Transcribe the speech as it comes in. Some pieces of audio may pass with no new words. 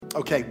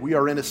Okay, we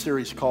are in a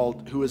series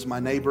called Who is My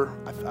Neighbor?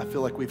 I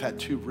feel like we've had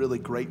 2 really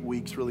great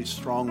weeks, really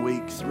strong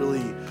weeks,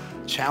 really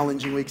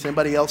challenging weeks.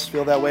 Anybody else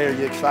feel that way? Are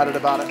you excited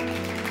about it?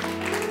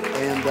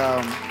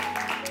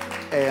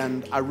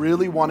 And I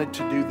really wanted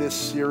to do this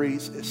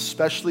series,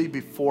 especially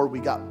before we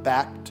got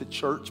back to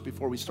church,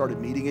 before we started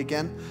meeting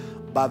again.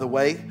 By the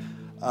way,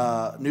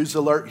 news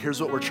alert,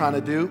 here's what we're trying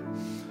to do.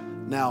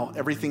 Now,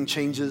 everything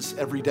changes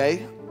every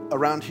day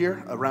around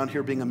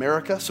here being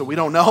America, so we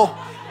don't know.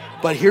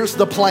 But here's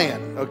the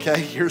plan, okay?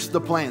 Here's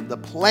the plan. The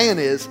plan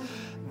is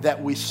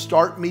that we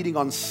start meeting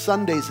on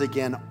Sundays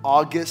again,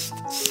 August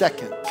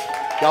 2nd.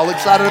 Y'all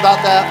excited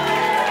about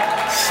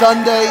that?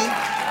 Sunday,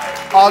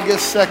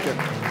 August 2nd.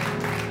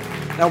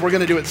 Now, we're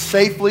going to do it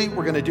safely.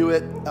 We're going to do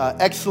it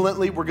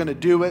excellently. We're going to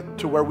do it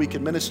to where we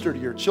can minister to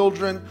your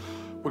children.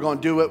 We're going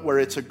to do it where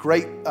it's a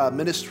great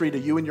ministry to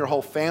you and your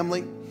whole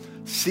family.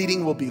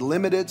 Seating will be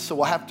limited, so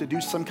we'll have to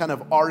do some kind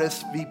of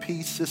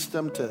RSVP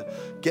system to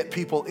get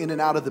people in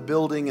and out of the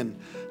building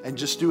and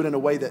just do it in a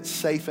way that's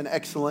safe and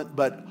excellent.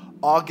 But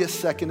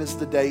August 2nd is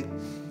the date.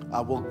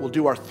 We'll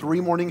do our 3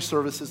 morning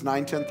services,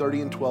 9, 10,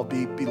 30, and 12.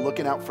 Be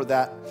looking out for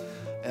that.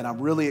 And I'm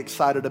really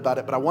excited about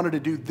it. But I wanted to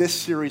do this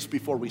series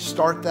before we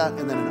start that.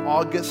 And then in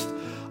August,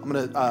 I'm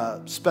going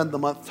to spend the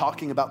month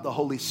talking about the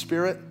Holy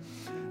Spirit.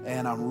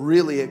 And I'm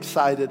really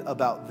excited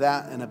about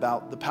that and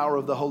about the power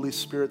of the Holy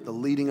Spirit, the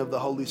leading of the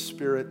Holy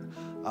Spirit,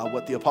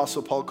 what the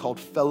Apostle Paul called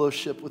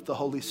fellowship with the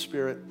Holy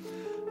Spirit.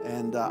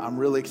 And I'm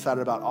really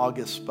excited about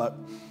August, but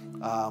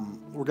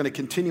we're going to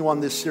continue on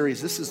this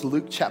series. This is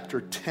Luke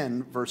chapter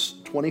 10, verse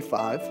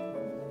 25.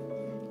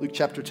 Luke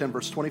chapter 10,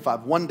 verse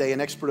 25. One day, an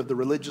expert of the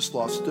religious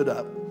law stood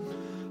up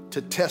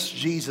to test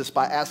Jesus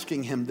by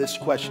asking him this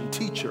question,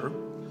 "Teacher,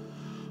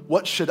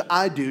 what should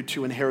I do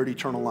to inherit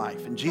eternal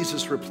life?" And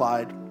Jesus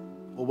replied,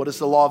 "Well, what does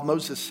the law of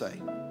Moses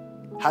say?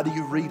 How do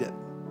you read it?"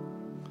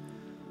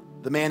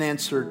 The man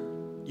answered,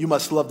 "You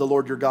must love the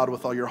Lord your God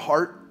with all your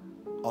heart,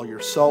 all your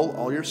soul,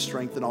 all your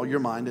strength, and all your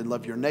mind, and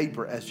love your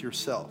neighbor as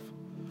yourself."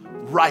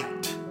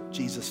 "Right,"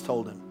 Jesus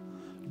told him.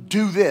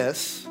 "Do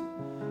this,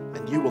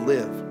 and you will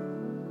live."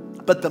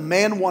 But the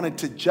man wanted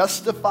to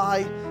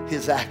justify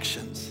his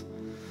actions.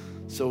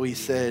 So he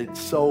said,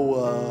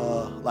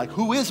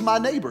 who is my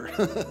neighbor?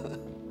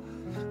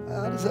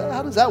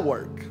 How does that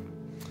work?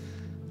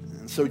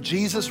 So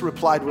Jesus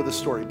replied with a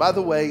story. By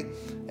the way,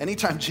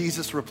 anytime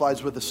Jesus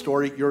replies with a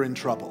story, you're in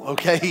trouble,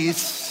 okay?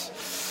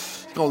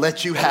 He's going to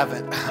let you have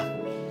it.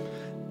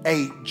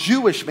 A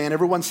Jewish man,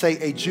 everyone say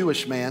a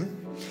Jewish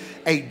man.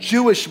 A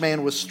Jewish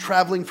man was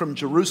traveling from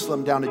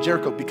Jerusalem down to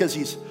Jericho because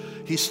he's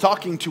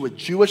talking to a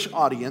Jewish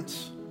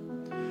audience.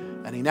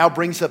 And he now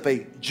brings up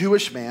a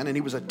Jewish man, and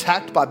he was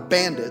attacked by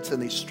bandits,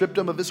 and they stripped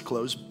him of his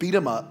clothes, beat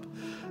him up,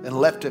 and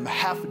left him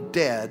half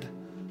dead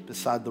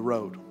beside the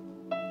road.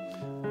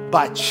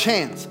 By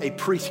chance, a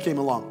priest came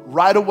along.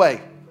 Right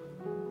away,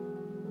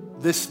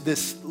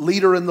 this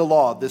leader in the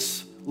law,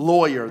 this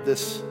lawyer,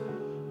 this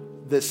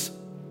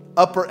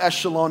upper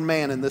echelon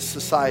man in this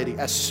society,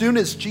 as soon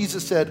as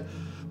Jesus said,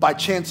 by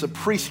chance a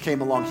priest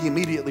came along, he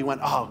immediately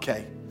went, "Oh,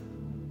 okay,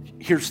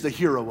 here's the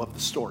hero of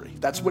the story."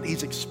 That's what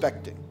he's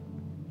expecting.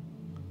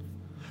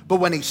 But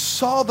when he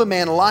saw the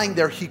man lying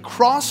there, he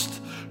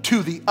crossed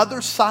to the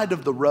other side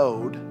of the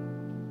road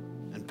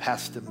and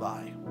passed him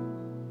by.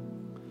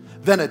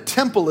 Then a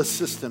temple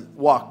assistant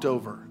walked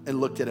over and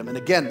looked at him. And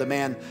again, the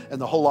man and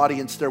the whole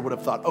audience there would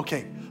have thought,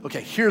 okay,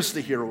 here's the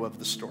hero of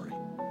the story.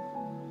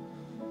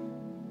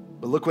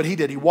 But look what he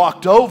did. He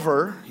walked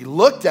over, he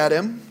looked at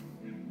him,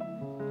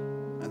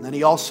 and then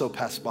he also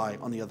passed by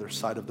on the other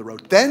side of the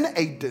road. Then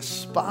a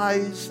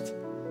despised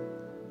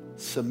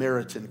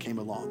Samaritan came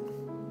along.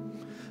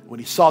 When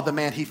he saw the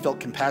man, he felt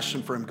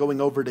compassion for him.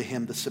 Going over to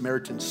him, the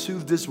Samaritan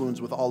soothed his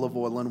wounds with olive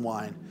oil and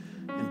wine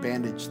and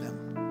bandaged them.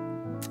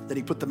 Then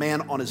he put the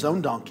man on his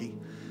own donkey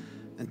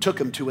and took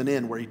him to an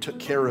inn where he took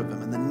care of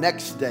him. And the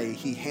next day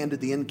he handed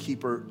the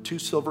innkeeper 2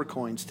 silver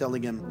coins,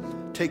 telling him,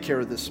 "Take care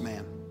of this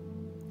man.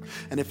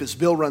 And if his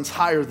bill runs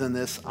higher than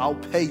this, I'll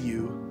pay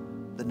you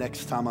the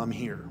next time I'm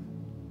here."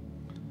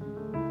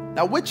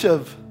 Now, which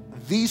of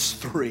these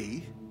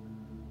 3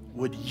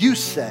 would you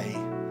say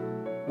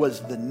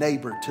was the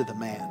neighbor to the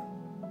man?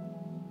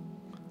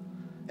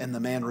 And the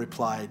man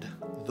replied,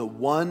 "The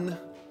one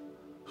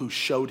who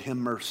showed him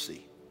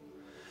mercy."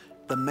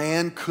 The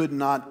man could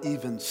not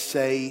even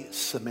say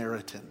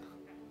Samaritan.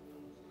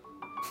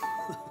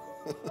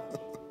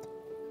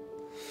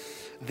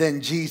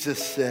 Then Jesus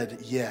said,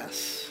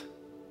 "Yes,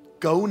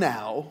 go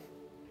now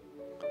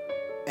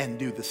and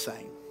do the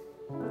same."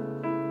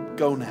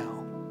 Go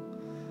now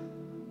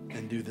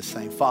and do the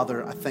same.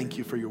 Father, I thank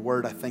you for your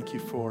word. I thank you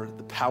for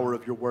the power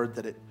of your word,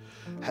 that it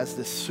has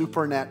this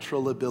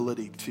supernatural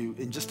ability to,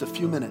 in just a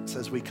few minutes,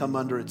 as we come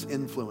under its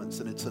influence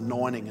and its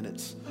anointing and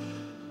its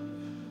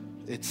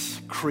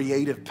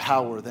creative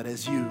power, that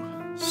as you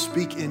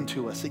speak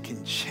into us, it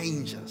can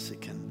change us, it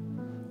can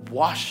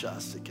wash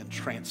us, it can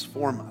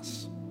transform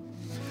us.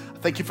 I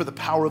thank you for the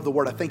power of the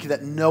word. I thank you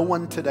that no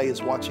one today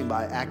is watching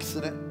by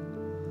accident.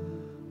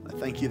 I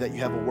thank you that you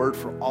have a word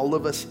for all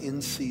of us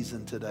in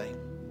season today.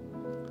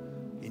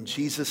 in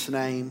Jesus'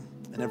 name.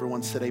 And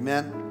everyone said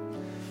amen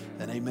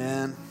and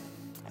amen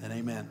and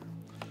amen.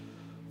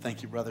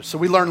 Thank you, brother. So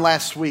we learned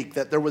last week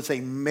that there was a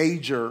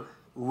major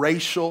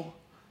racial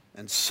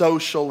and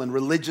social and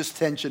religious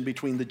tension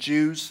between the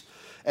Jews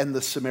and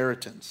the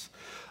Samaritans.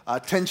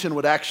 Tension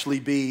would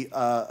actually be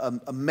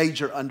a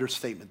major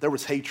understatement. There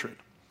was hatred.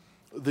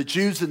 The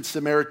Jews and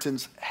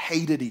Samaritans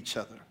hated each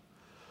other.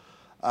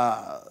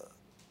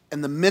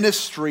 And the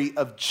ministry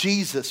of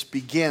Jesus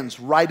begins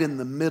right in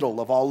the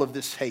middle of all of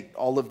this hate,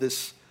 all of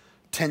this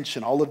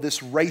tension, all of this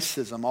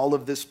racism, all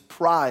of this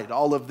pride,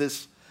 all of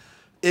this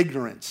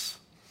ignorance.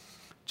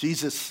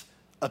 Jesus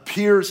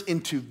appears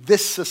into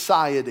this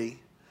society,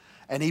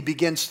 and he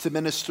begins to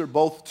minister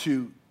both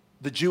to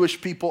the Jewish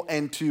people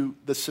and to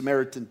the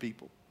Samaritan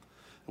people.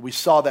 We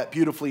saw that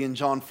beautifully in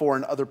John 4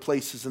 and other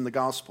places in the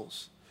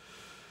Gospels.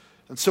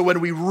 And so when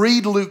we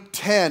read Luke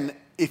 10,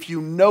 if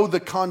you know the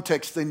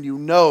context, then you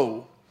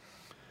know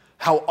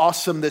how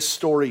awesome this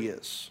story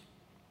is.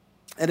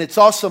 And it's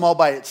awesome all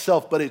by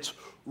itself, but it's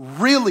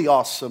really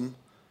awesome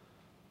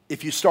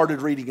if you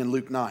started reading in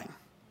Luke 9.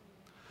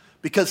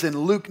 Because in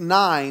Luke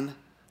 9,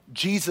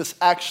 Jesus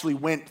actually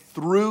went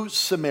through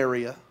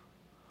Samaria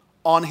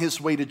on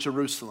his way to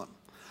Jerusalem.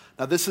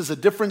 Now, this is a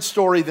different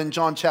story than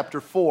John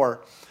chapter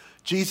 4.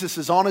 Jesus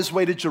is on his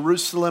way to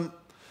Jerusalem.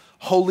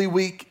 Holy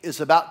Week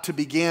is about to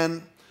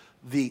begin.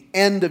 The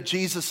end of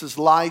Jesus'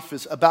 life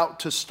is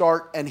about to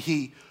start, and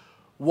he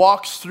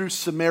walks through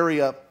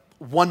Samaria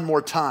one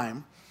more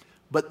time.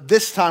 But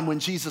this time when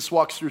Jesus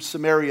walks through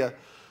Samaria,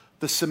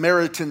 the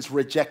Samaritans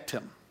reject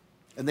him,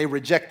 and they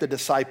reject the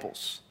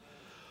disciples.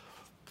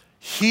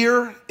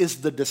 Here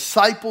is the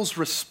disciples'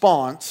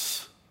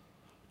 response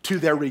to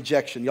their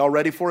rejection. Y'all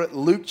ready for it?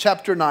 Luke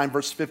chapter 9,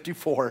 verse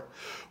 54.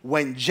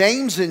 When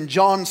James and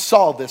John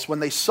saw this, when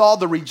they saw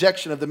the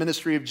rejection of the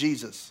ministry of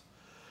Jesus,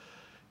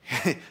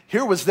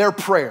 here was their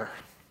prayer.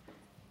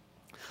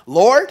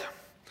 Lord,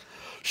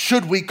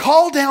 should we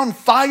call down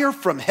fire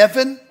from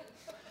heaven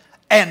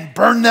and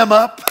burn them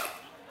up?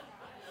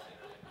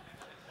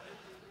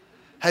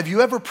 Have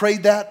you ever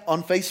prayed that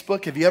on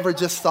Facebook? Have you ever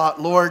just thought,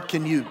 Lord,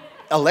 can you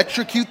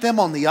electrocute them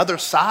on the other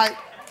side?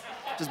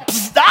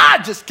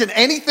 Just can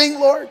anything,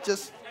 Lord?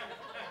 Just.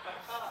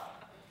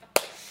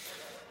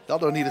 Y'all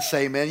don't need to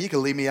say amen. You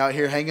can leave me out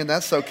here hanging.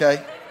 That's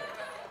okay.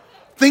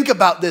 Think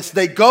about this.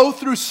 They go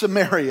through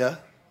Samaria.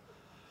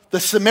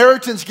 The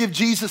Samaritans give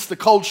Jesus the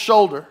cold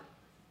shoulder.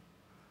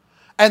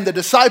 And the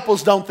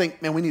disciples don't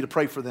think, man, we need to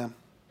pray for them.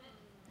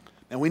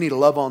 And we need to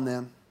love on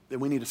them.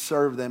 And we need to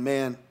serve them.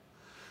 Man,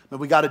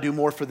 we got to do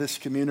more for this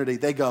community.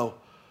 They go,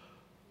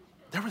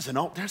 there's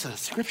a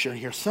scripture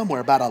here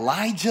somewhere about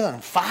Elijah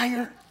and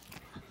fire.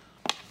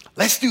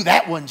 Let's do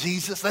that one,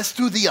 Jesus. Let's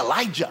do the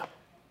Elijah.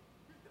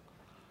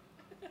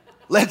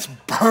 Let's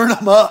burn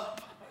them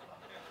up.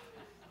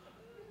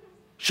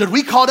 Should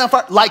we call down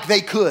fire? Like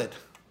they could.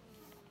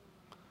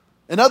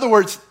 In other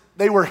words,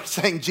 they were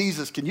saying,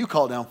 Jesus, can you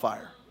call down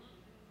fire?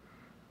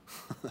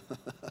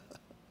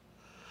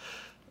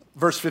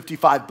 Verse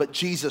 55, but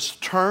Jesus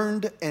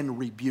turned and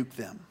rebuked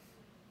them.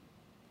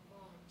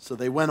 So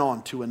they went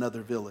on to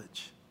another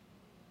village.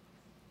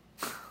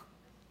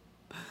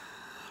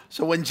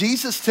 So when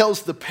Jesus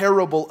tells the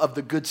parable of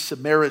the Good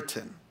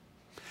Samaritan,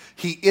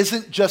 he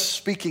isn't just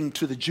speaking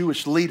to the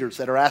Jewish leaders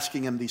that are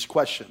asking him these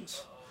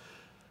questions.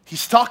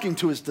 He's talking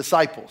to his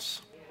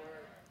disciples.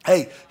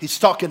 Hey, he's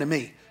talking to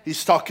me.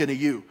 He's talking to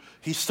you.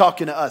 He's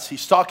talking to us.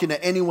 He's talking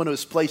to anyone who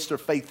has placed their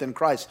faith in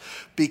Christ.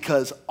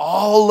 Because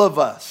all of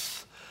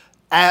us,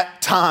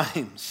 at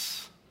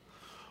times,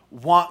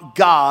 want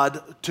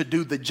God to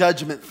do the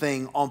judgment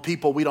thing on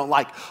people we don't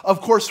like. Of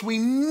course, we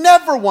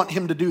never want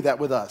him to do that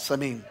with us.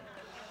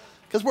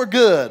 Because we're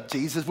good,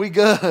 Jesus. We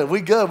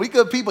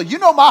good people. You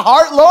know my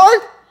heart,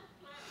 Lord.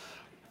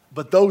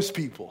 But those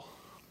people.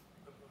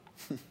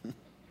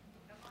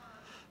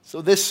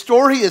 So this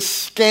story is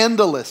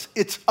scandalous.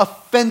 It's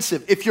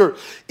offensive. If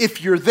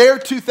you're there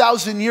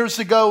 2,000 years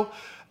ago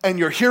and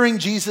you're hearing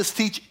Jesus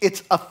teach,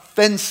 it's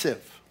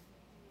offensive.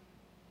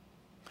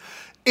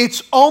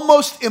 It's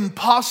almost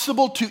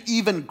impossible to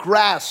even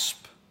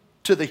grasp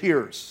to the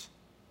hearers.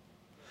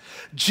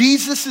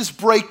 Jesus is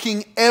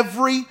breaking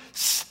every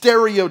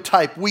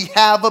stereotype we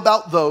have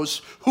about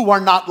those who are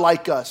not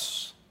like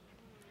us.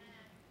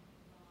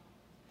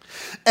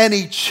 And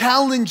he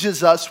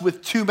challenges us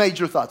with two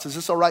major thoughts. Is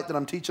this all right that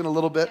I'm teaching a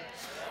little bit?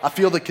 I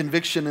feel the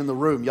conviction in the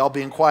room. Y'all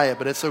being quiet,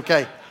 but it's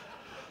okay.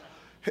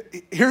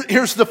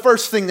 Here's the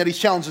first thing that he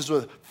challenges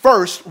with.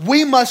 First,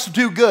 we must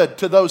do good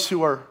to those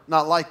who are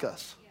not like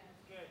us.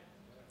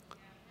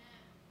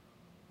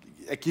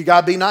 You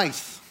got to be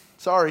nice.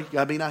 Sorry, you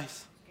got to be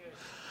nice.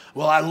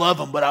 Well, I love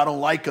them, but I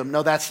don't like them.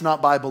 No, that's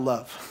not Bible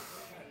love.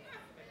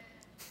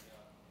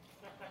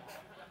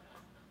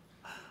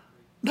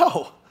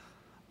 No,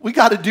 we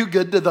got to do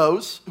good to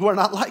those who are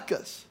not like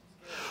us.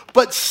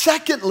 But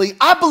secondly,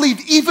 I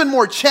believe even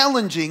more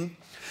challenging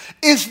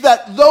is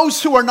that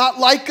those who are not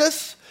like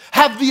us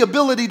have the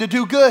ability to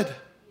do good.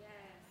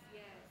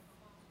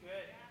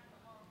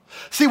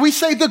 See, we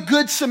say the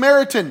Good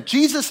Samaritan.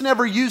 Jesus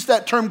never used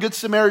that term Good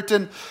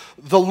Samaritan.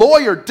 The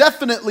lawyer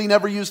definitely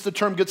never used the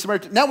term Good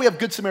Samaritan. Now we have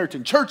Good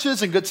Samaritan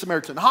churches and Good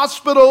Samaritan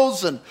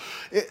hospitals, and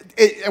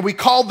we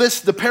call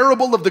this the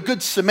parable of the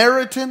Good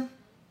Samaritan.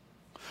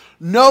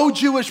 No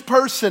Jewish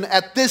person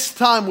at this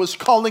time was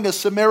calling a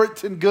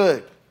Samaritan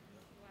good.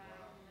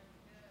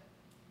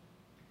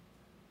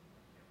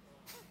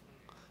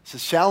 This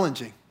is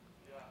challenging.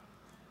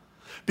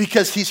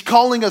 Because he's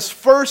calling us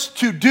first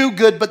to do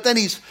good, but then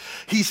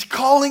he's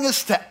calling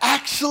us to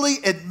actually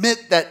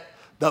admit that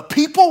the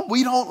people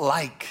we don't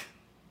like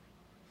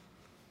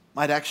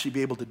might actually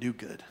be able to do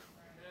good.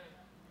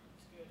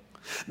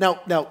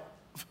 Now,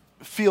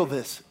 feel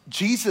this.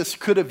 Jesus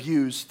could have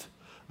used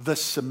the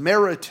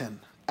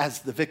Samaritan as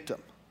the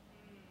victim.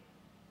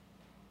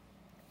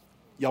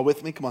 Y'all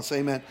with me? Come on, say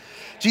amen.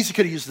 Jesus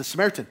could have used the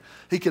Samaritan.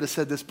 He could have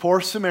said this poor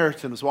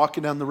Samaritan was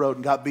walking down the road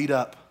and got beat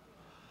up.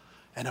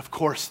 And of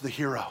course, the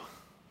hero,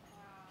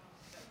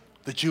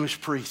 the Jewish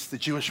priest, the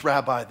Jewish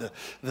rabbi, the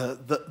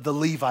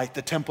Levite,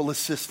 the temple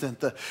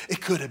assistant,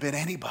 it could have been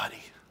anybody.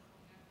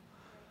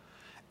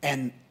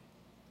 And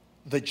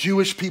the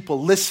Jewish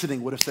people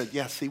listening would have said,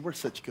 yeah, see, we're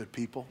such good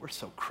people. We're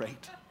so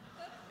great.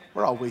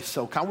 We're always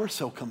so kind. We're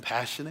so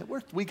compassionate.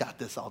 We got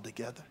this all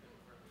together.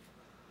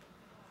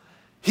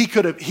 He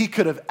could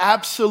have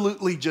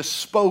absolutely just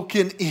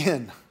spoken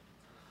in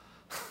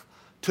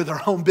to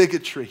their own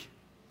bigotry.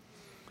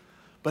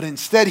 But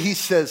instead he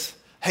says,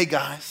 hey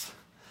guys,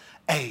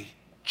 a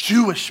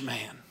Jewish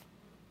man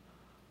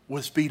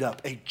was beat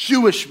up. A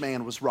Jewish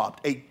man was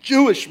robbed. A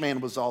Jewish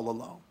man was all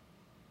alone.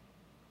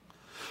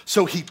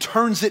 So he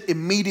turns it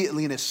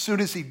immediately, and as soon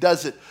as he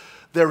does it,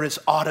 there is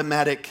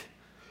automatic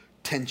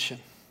tension.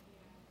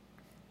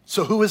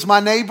 So who is my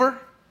neighbor?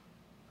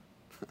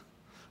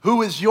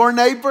 Who is your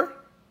neighbor?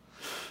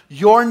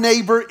 Your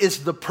neighbor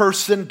is the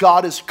person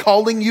God is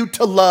calling you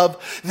to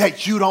love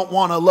that you don't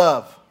want to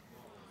love.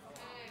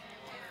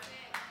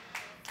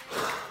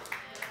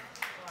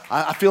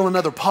 I feel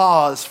another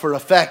pause for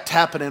effect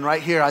happening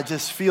right here. I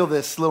just feel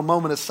this little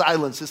moment of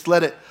silence. Just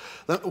let it,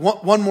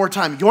 one more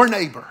time. Your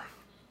neighbor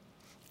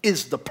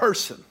is the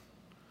person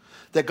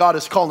that God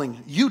is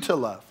calling you to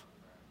love,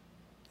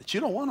 that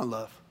you don't want to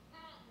love.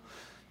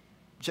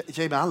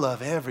 J-Man, I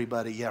love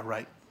everybody. Yeah,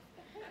 right.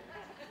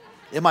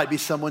 It might be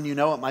someone you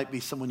know. It might be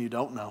someone you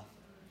don't know.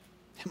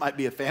 It might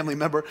be a family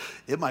member.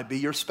 It might be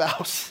your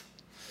spouse.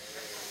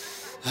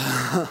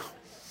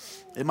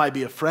 It might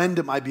be a friend.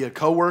 It might be a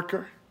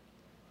coworker.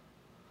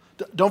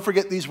 Don't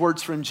forget these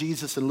words from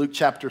Jesus in Luke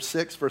chapter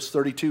 6, verse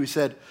 32. He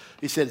said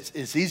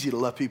it's easy to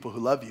love people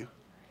who love you.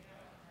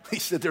 He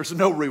said there's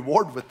no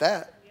reward with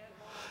that.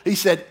 He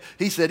said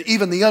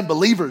even the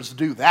unbelievers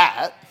do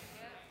that.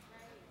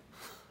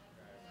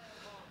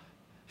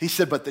 He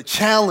said, but the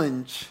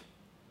challenge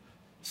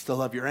is to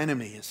love your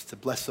enemy, is to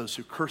bless those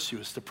who curse you,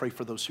 is to pray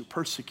for those who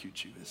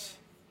persecute you,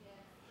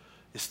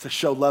 is to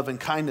show love and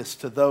kindness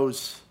to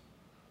those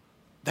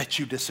that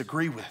you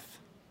disagree with.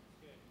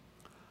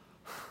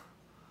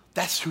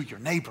 That's who your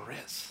neighbor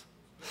is.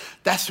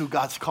 That's who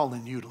God's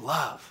calling you to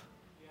love.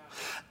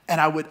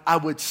 And I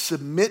would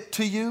submit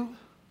to you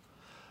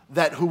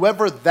that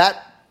whoever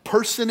that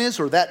person is,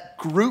 or that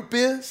group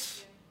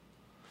is,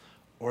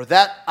 or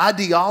that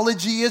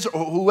ideology is,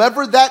 or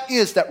whoever that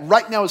is that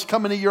right now is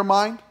coming to your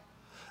mind,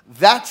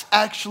 that's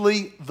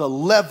actually the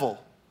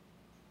level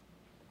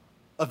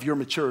of your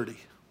maturity.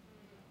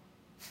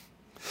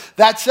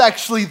 That's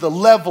actually the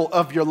level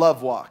of your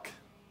love walk.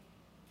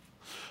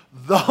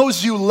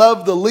 Those you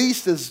love the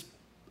least is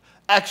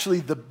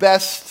actually the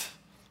best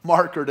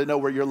marker to know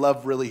where your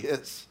love really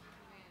is.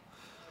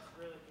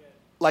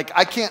 Like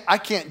I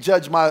can't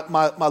judge my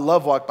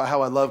love walk by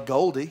how I love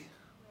Goldie.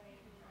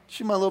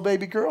 She's my little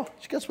baby girl.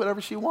 She gets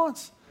whatever she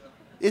wants.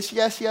 It's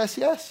yes, yes,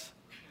 yes.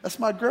 That's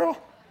my girl.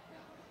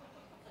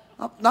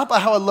 Not by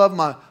how I love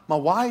my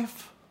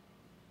wife.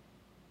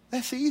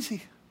 That's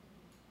easy.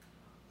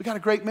 We got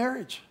a great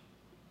marriage.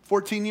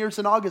 14 years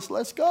in August.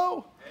 Let's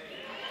go.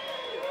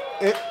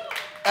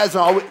 As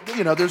always,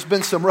 there's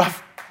been some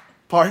rough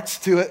parts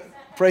to it.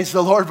 Praise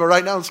the Lord, but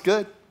right now it's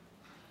good.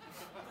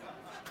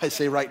 I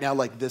say right now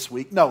like this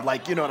week. No,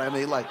 like, you know what I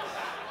mean? Like,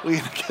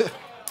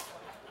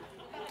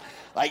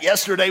 like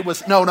yesterday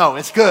was, no,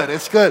 it's good.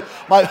 It's good.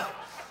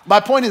 My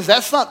point is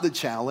that's not the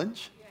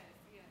challenge.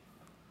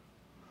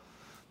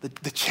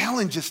 The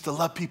challenge is to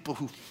love people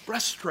who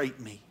frustrate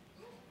me.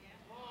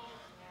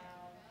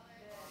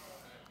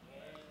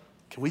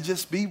 Can we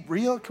just be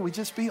real? Can we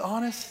just be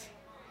honest?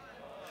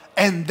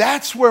 And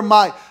that's where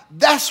my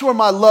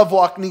love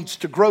walk needs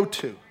to grow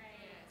to.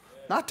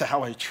 Not to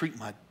how I treat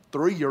my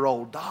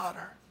 3-year-old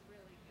daughter,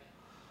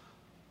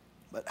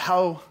 but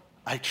how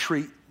I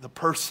treat the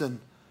person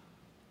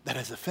that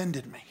has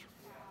offended me.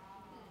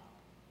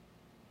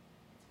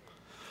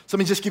 So let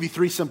me just give you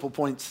 3 simple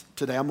points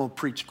today. I'm going to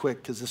preach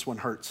quick because this one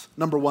hurts.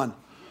 Number 1,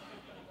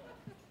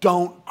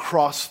 don't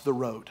cross the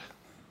road.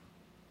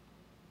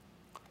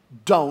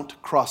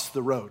 Don't cross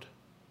the road.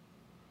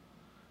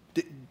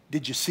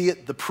 Did you see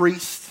it? The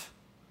priest,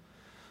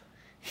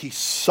 he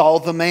saw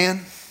the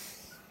man.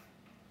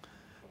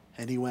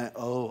 And he went,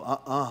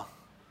 oh,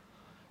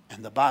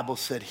 And the Bible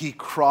said he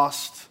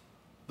crossed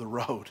the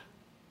road.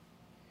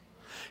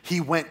 He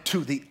went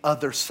to the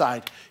other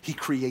side. He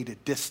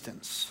created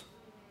distance.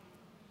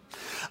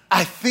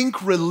 I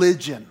think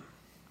religion,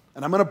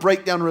 and I'm going to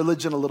break down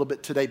religion a little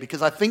bit today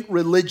because I think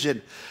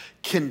religion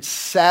can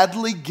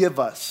sadly give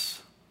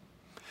us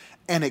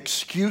an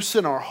excuse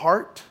in our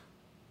heart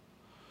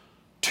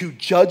to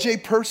judge a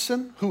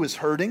person who is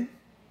hurting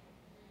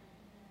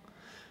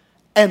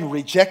and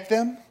reject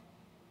them.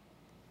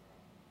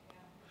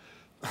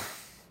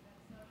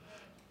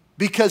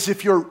 Because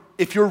if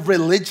you're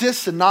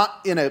religious and not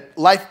in a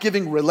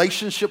life-giving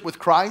relationship with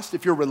Christ,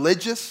 if you're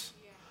religious,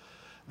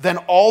 then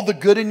all the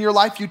good in your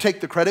life you take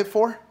the credit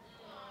for.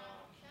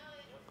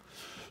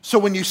 So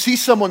when you see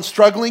someone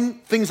struggling,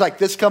 things like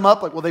this come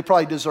up, like, well, they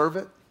probably deserve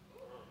it.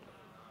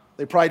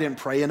 They probably didn't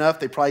pray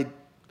enough. They probably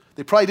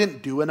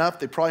didn't do enough.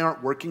 They probably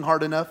aren't working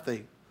hard enough.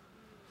 They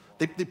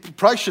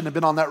probably shouldn't have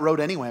been on that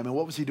road anyway. I mean,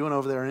 what was he doing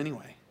over there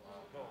anyway?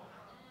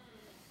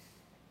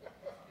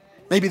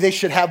 Maybe they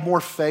should have more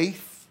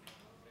faith.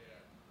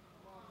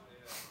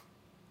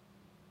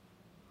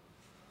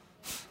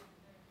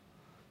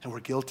 And we're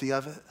guilty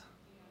of it.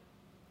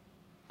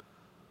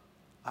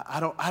 I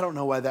don't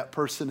know why that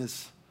person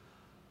is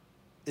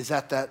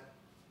at that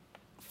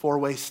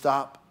four-way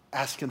stop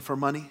asking for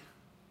money.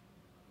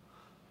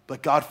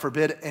 But God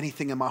forbid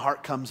anything in my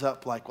heart comes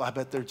up like, well, I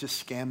bet they're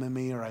just scamming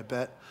me, or I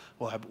bet,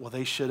 well,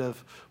 they should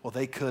have, well,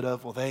 they could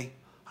have,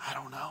 I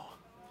don't know.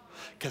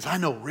 Because I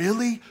know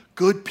really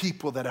good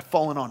people that have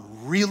fallen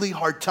on really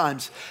hard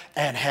times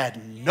and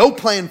had no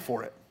plan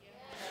for it.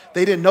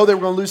 They didn't know they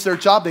were going to lose their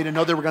job. They didn't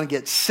know they were going to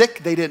get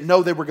sick. They didn't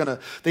know they were going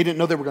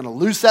to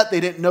lose that.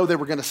 They didn't know they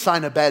were going to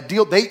sign a bad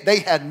deal. They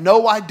had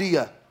no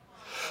idea.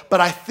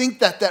 But I think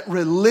that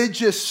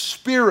religious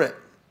spirit,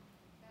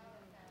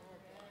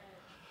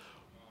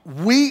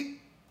 we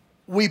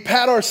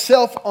pat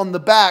ourselves on the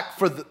back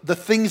for the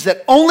things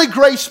that only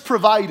grace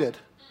provided.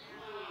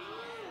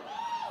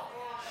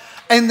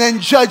 And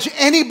then judge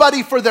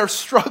anybody for their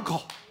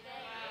struggle.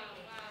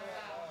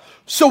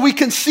 So we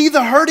can see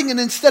the hurting, and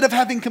instead of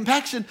having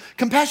compassion,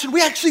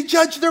 we actually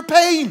judge their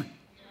pain.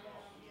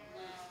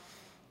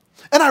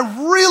 And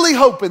I really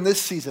hope in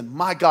this season,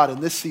 my God,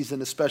 in this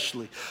season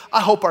especially, I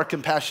hope our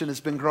compassion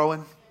has been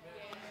growing.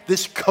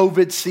 This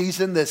COVID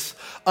season, this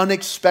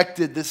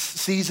unexpected, this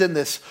season,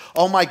 this,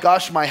 oh my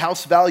gosh, my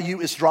house value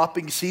is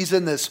dropping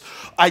season, this,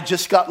 I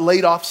just got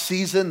laid off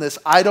season, this,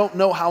 I don't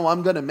know how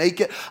I'm going to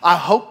make it. I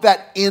hope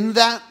that in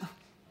that,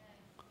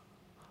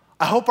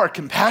 I hope our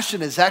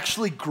compassion is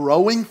actually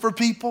growing for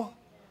people,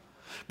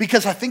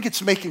 because I think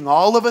it's making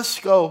all of us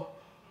go,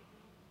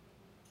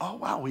 oh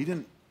wow, we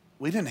didn't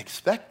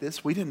expect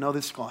this. We didn't know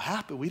this was going to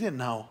happen. We didn't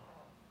know.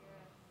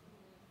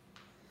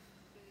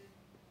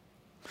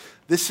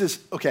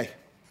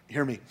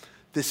 Hear me.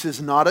 This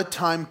is not a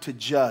time to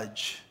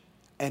judge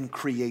and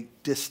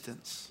create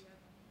distance.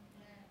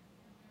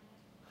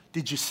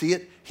 Did you see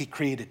it? He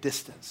created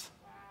distance.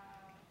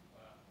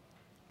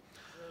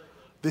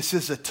 This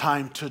is a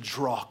time to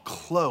draw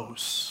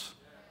close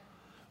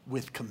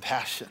with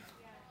compassion.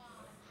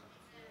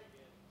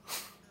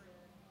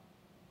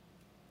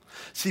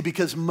 See,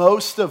 because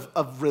most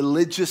of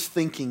religious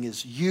thinking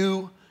is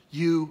you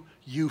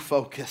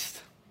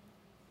focused.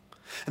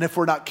 And if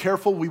we're not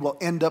careful, we will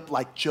end up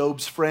like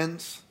Job's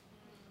friends.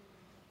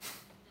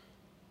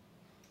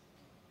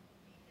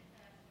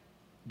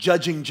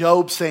 Judging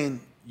Job,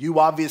 saying, you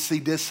obviously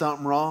did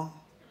something wrong.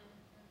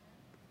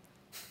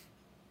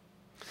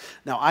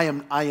 Now, I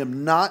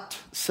am not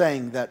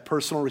saying that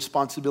personal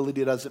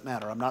responsibility doesn't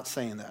matter. I'm not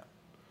saying that.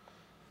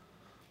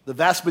 The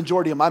vast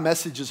majority of my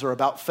messages are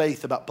about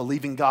faith, about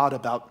believing God,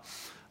 about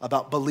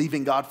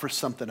believing God for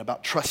something,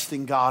 about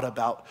trusting God,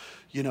 about,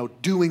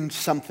 doing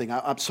something.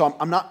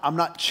 I'm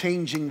not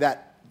changing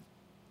that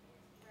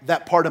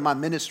part of my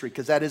ministry,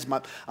 because that is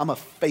I'm a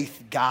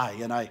faith guy,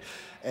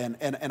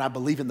 and I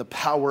believe in the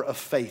power of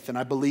faith, and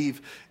I believe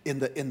in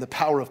the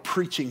power of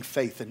preaching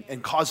faith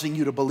and causing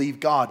you to believe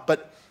God.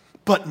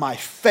 But my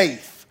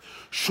faith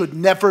should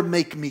never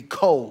make me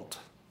cold.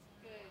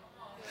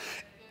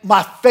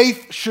 My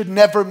faith should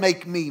never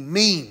make me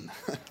mean.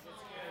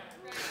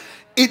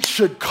 It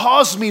should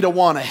cause me to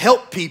want to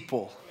help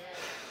people,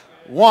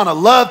 want to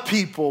love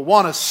people,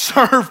 want to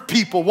serve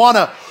people, want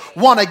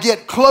to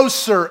get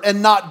closer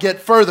and not get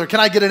further. Can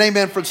I get an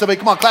amen from somebody?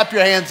 Come on, clap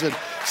your hands and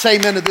say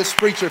amen to this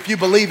preacher if you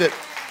believe it.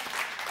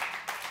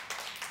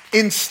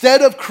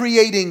 Instead of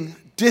creating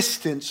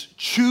distance,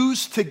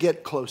 choose to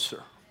get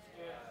closer.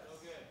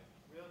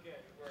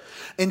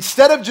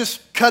 Instead of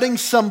just cutting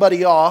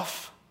somebody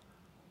off,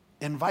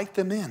 invite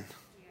them in.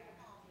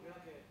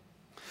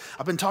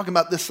 I've been talking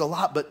about this a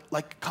lot, but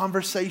like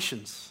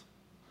conversations.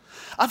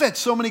 I've had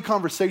so many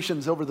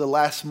conversations over the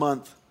last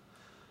month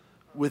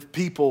with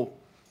people,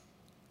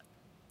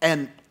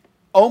 and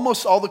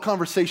almost all the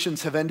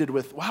conversations have ended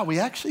with, wow, we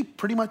actually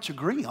pretty much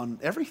agree on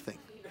everything.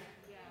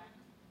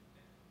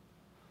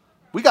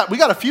 We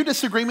got a few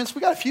disagreements.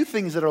 We got a few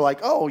things that are like,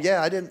 oh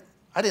yeah, I didn't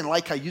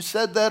like how you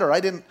said that,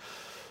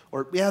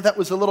 or yeah, that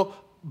was a little,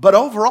 But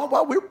overall,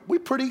 well, we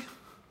pretty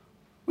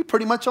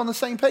much on the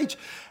same page.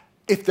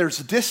 If there's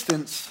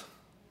distance,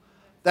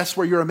 that's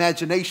where your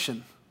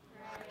imagination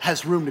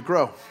has room to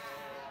grow.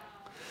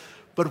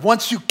 But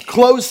once you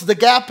close the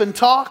gap and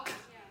talk,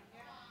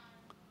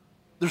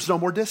 there's no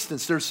more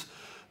distance.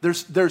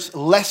 There's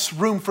less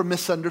room for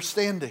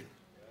misunderstanding.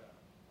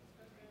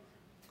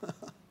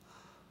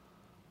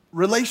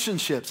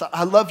 Relationships.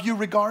 I love you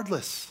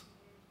regardless.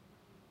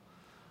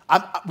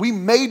 We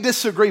may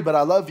disagree, but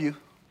I love you.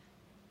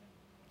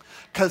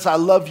 Because I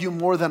love you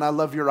more than I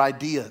love your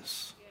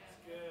ideas.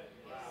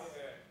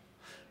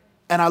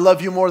 And I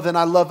love you more than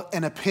I love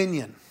an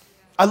opinion.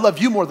 I love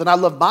you more than I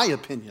love my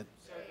opinion.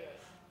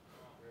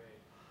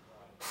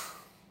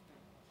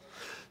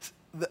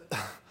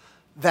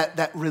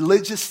 That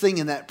religious thing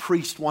and that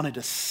priest wanted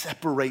to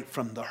separate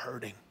from the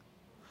hurting.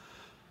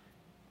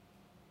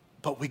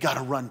 But we got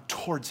to run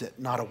towards it,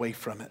 not away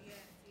from it.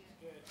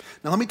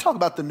 Now let me talk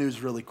about the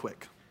news really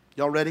quick.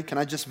 Y'all ready? Can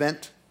I just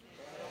vent?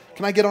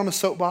 Can I get on a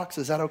soapbox?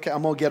 Is that okay?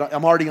 I'm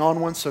already on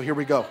one, so here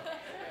we go.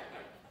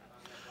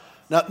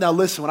 Now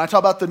listen, when I talk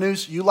about the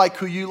news, you like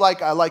who you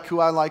like, I like who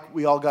I like.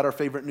 We all got our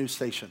favorite news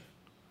station.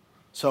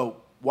 So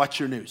watch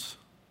your news.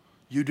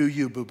 You do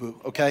you,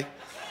 boo-boo, okay?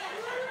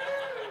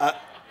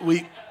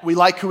 We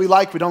like who we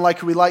like. We don't like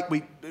who we like.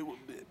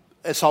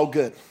 It's all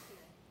good.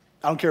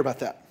 I don't care about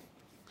that.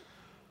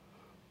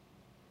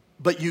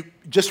 But you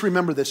just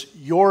remember this.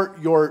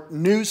 Your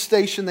news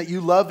station that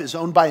you love is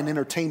owned by an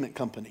entertainment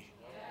company.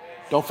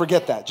 Don't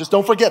forget that. Just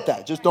don't forget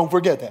that. Just don't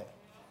forget that.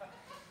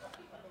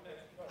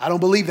 I don't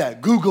believe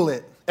that. Google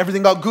it.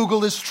 Everything about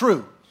Google is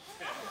true.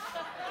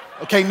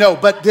 Okay, no,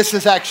 but this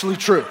is actually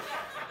true.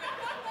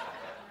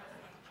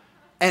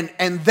 And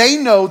they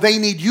know they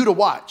need you to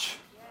watch.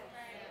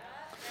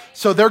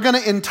 So they're going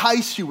to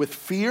entice you with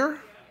fear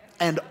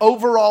and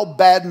overall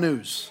bad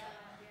news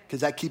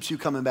because that keeps you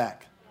coming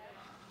back.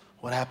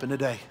 What happened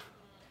today?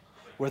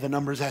 Where are the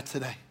numbers at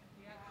today?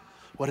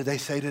 What did they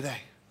say today?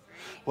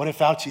 What did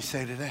Fauci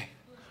say today?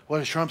 What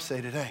did Trump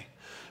say today?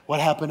 What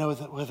happened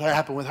with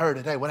her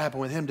today? What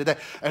happened with him today?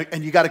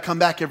 And you got to come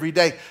back every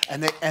day.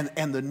 And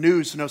the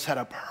news knows how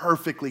to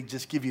perfectly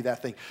just give you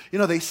that thing. You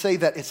know, they say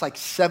that it's like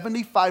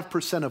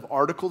 75% of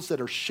articles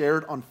that are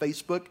shared on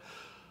Facebook,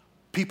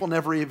 people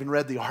never even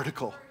read the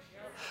article.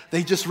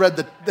 They just read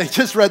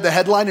the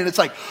headline, and it's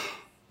like,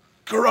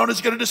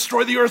 Corona's going to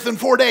destroy the earth in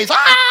 4 days.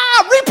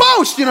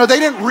 Repost! You know, they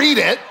didn't read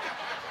it.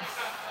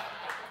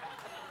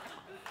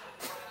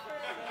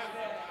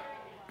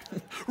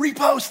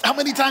 Repost. How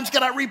many times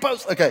can I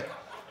repost? Okay.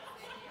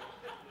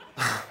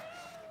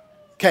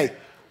 Okay.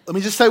 Let me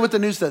just say what the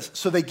news does.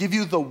 So they give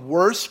you the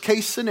worst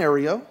case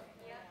scenario.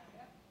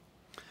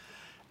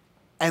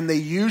 And they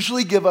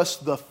usually give us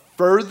the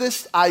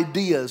furthest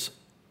ideas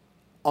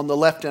on the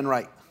left and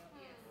right.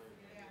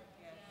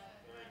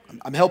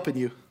 I'm helping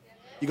you.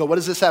 You go, what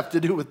does this have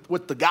to do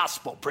with the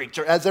gospel,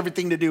 preacher? It has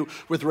everything to do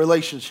with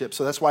relationships.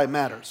 So that's why it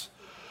matters.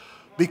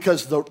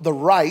 Because the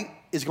right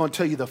is going to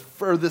tell you the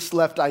furthest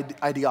left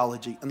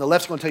ideology. And the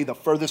left's going to tell you the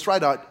furthest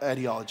right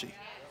ideology.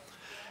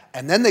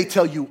 And then they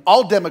tell you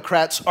all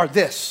Democrats are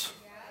this.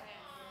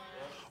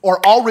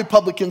 Or all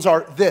Republicans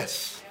are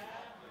this.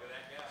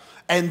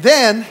 And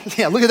then,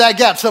 yeah, look at that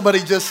gap. Somebody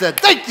just said,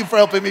 thank you for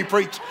helping me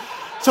preach.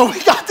 So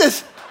we got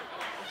this.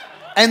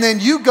 And then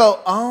you go,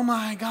 oh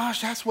my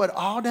gosh, that's what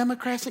all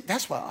Democrats think.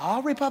 That's what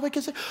all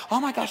Republicans think. Oh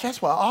my gosh,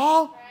 that's what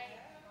all.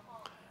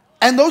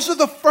 And those are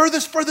the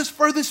furthest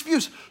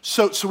views.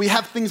 So we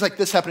have things like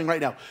this happening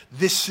right now.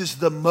 This is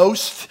the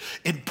most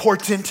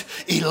important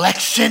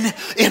election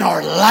in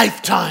our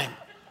lifetime.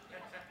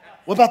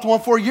 What about the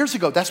one 4 years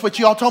ago? That's what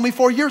y'all told me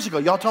 4 years ago.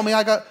 Y'all told me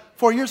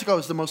 4 years ago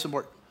was the most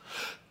important.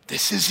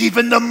 This is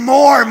even the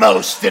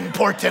most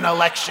important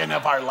election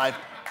of our life.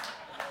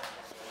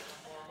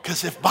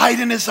 Because if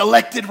Biden is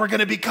elected, we're going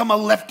to become a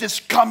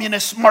leftist,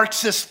 communist,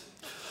 Marxist,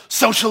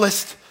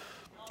 socialist,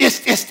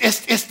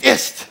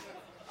 ist.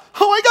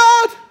 Oh my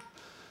God.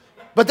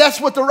 But that's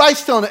what the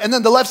right's telling us. And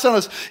then the left's telling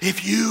us,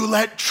 if you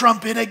let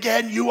Trump in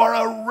again, you are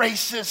a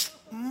racist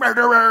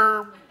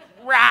murderer.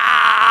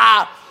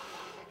 Rah!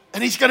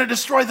 And he's going to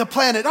destroy the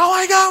planet. Oh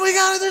my God, we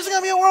got it. There's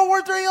going to be a World War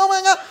III. Oh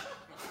my God.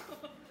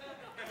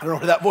 I don't know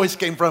where that voice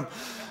came from.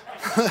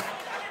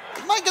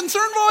 My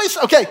concerned voice.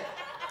 Okay.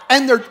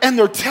 And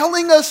they're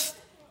telling us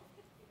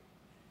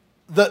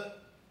the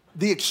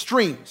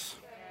extremes.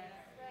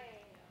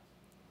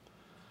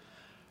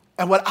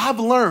 And what I've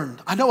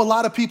learned, I know a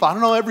lot of people, I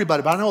don't know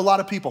everybody, but I know a lot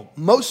of people.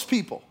 Most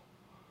people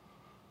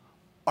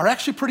are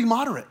actually pretty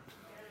moderate.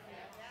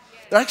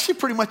 They're actually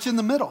pretty much in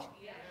the middle.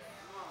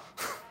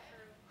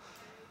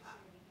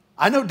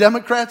 I know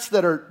Democrats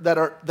that are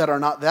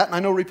not that, and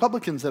I know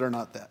Republicans that are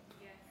not that.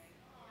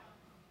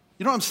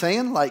 You know what I'm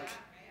saying? Like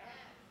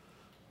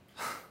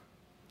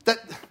that.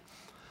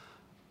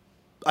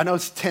 I know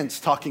it's tense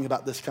talking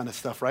about this kind of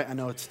stuff, right? I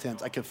know it's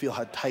tense. I can feel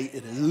how tight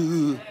it is.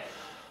 Ooh.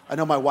 I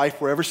know my wife,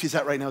 wherever she's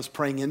at right now, is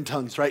praying in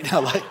tongues right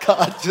now. Like,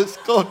 God,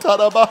 just go.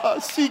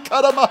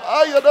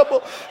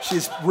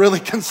 She's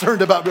really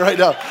concerned about me right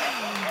now.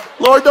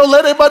 Lord, don't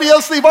let anybody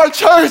else leave our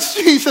church.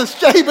 Jesus,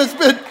 James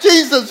been,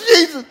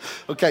 Jesus.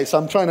 Okay, so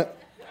I'm trying to,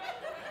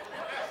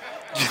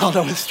 y'all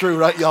know it's true,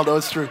 right? Y'all know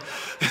it's true.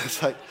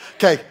 It's like,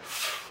 okay.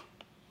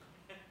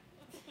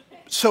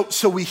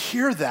 So we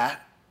hear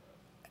that,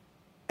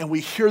 and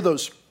we hear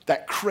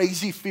that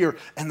crazy fear,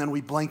 and then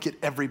we blanket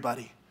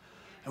everybody.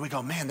 And we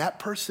go, man, that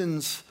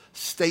person's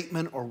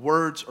statement or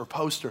words or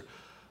poster,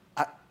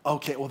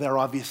 okay, well, they're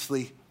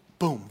obviously,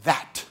 boom,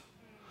 that.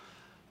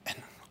 And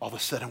all of a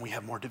sudden we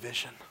have more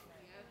division.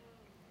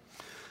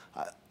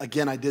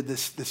 Again, I did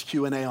this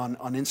Q&A on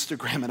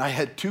Instagram, and I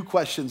had 2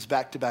 questions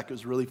back to back. It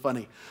was really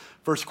funny.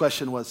 First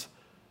question was,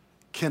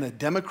 can a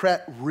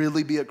Democrat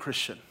really be a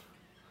Christian?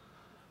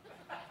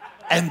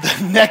 And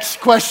the next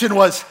question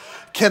was,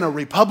 can a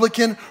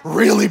Republican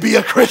really be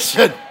a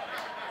Christian?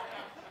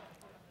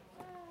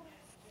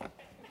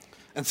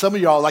 And some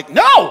of y'all are like,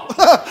 no!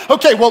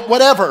 Okay, well,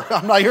 whatever.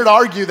 I'm not here to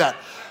argue that.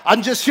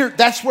 I'm just here.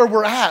 That's where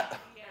we're at.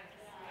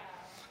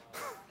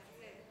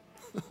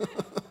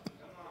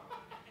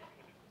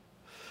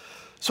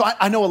 So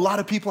I know a lot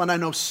of people, and I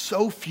know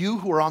so few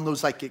who are on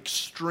those like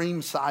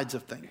extreme sides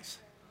of things.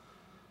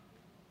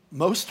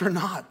 Most are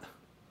not.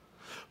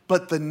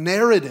 But the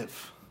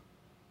narrative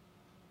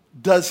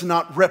does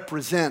not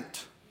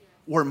represent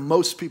where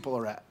most people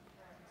are at.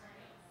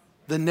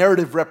 The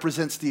narrative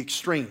represents the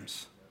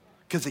extremes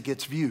because it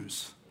gets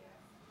views.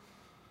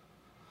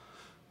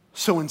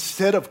 So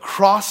instead of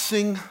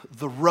crossing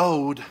the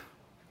road,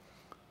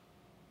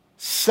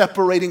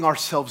 separating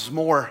ourselves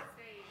more,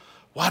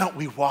 why don't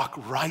we walk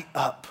right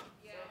up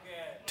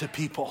to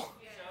people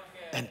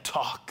and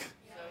talk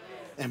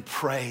and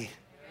pray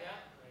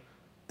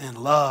and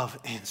love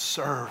and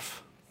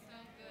serve?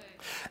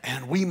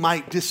 And we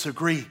might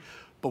disagree,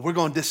 but we're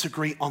going to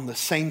disagree on the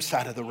same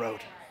side of the road.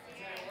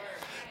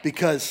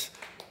 Because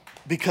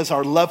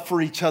our love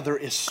for each other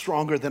is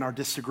stronger than our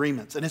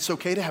disagreements. And it's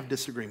okay to have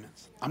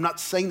disagreements. I'm not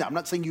saying that. I'm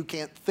not saying you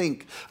can't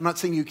think. I'm not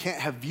saying you can't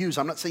have views.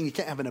 I'm not saying you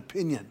can't have an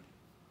opinion.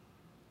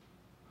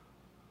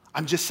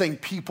 I'm just saying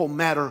people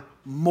matter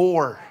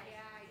more.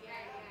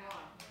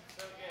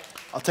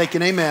 I'll take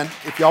an amen.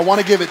 If y'all want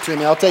to give it to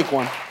me, I'll take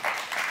one.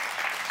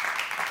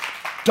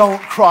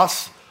 Don't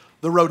cross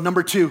the road.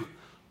 Number 2,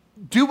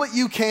 do what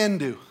you can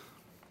do.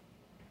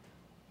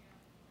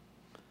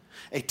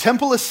 A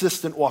temple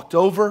assistant walked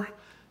over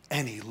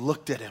and he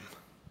looked at him.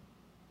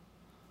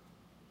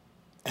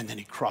 And then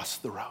he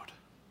crossed the road.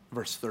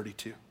 Verse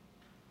 32.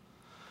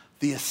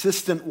 The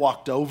assistant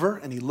walked over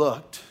and he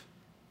looked,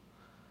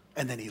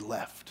 and then he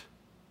left.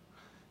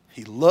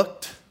 He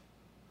looked,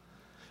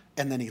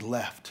 and then he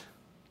left.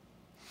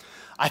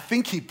 I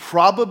think he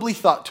probably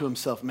thought to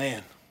himself,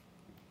 man,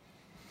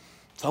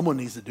 someone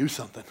needs to do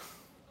something.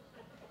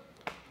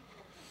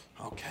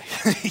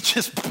 Okay. He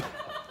just...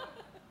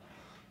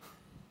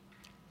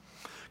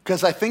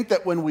 Because I think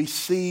that when we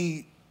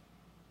see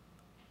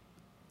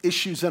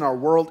issues in our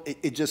world,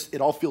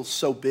 it all feels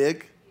so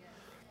big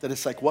that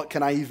it's like, what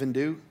can I even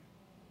do?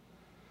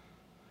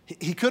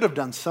 He could have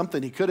done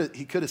something. He could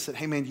have said,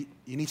 hey man,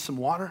 you need some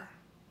water?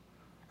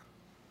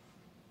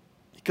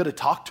 He could have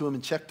talked to him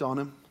and checked on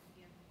him.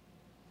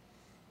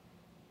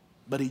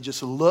 But he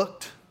just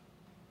looked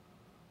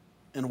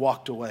and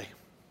walked away.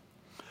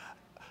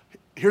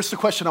 Here's the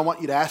question I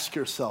want you to ask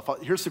yourself.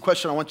 Here's the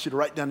question I want you to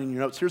write down in your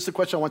notes. Here's the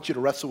question I want you to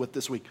wrestle with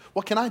this week.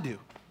 What can I do?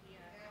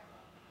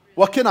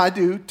 What can I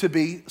do to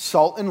be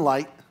salt and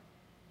light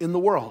in the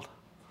world?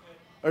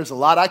 There's a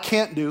lot I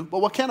can't do, but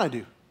what can I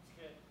do?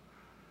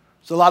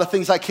 There's a lot of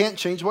things I can't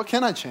change. What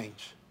can I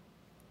change?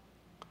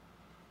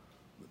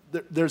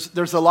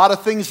 There's a lot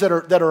of things that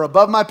are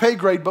above my pay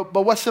grade, but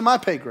what's in my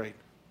pay grade?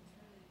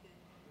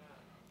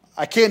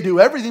 I can't do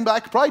everything, but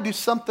I could probably do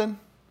something.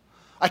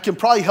 I can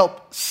probably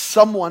help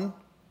someone.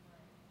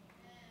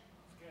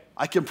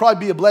 I can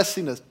probably be a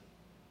blessing to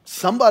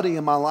somebody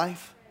in my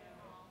life.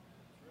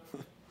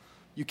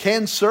 You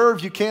can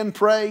serve, you can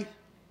pray.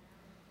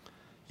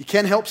 You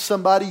can help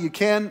somebody, you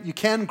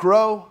can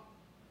grow.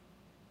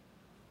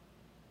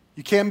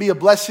 You can be a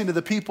blessing to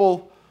the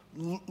people,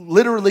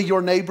 literally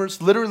your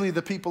neighbors, literally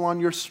the people on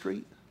your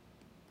street.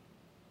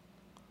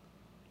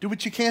 Do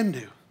what you can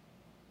do.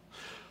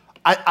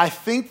 I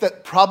think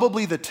that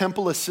probably the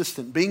temple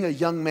assistant, being a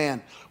young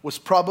man, was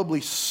probably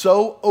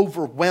so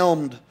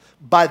overwhelmed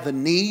by the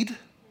need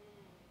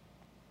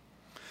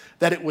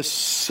that it was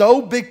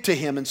so big to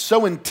him and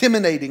so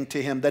intimidating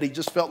to him that he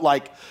just felt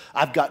like,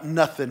 I've got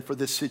nothing for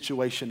this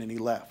situation, and he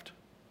left.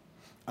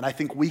 And I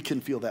think we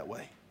can feel that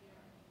way.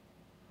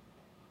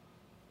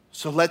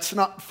 So let's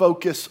not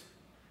focus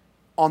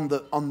on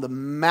the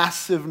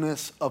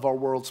massiveness of our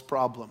world's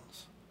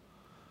problems.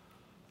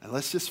 And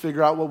let's just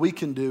figure out what we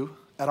can do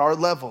at our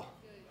level.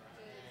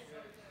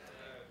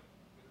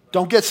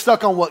 Don't get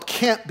stuck on what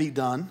can't be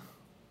done.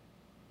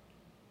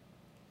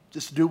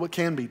 Just do what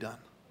can be done.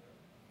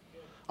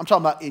 I'm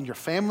talking about in your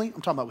family.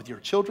 I'm talking about with your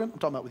children. I'm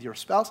talking about with your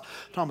spouse.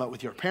 I'm talking about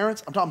with your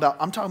parents. I'm talking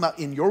about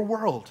in your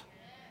world.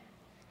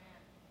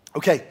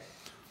 Okay.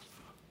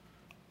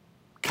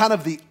 Kind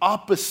of the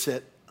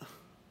opposite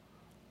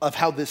of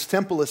how this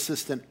temple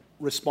assistant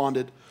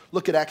responded.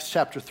 Look at Acts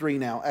chapter 3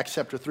 now. Acts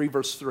chapter 3,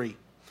 verse 3.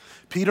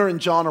 Peter and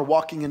John are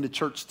walking into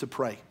church to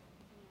pray.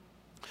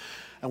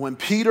 And when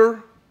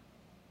Peter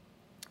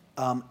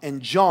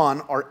and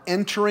John are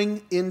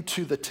entering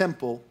into the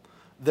temple,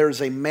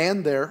 there's a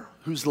man there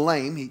who's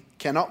lame. He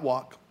cannot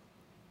walk.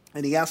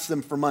 And he asks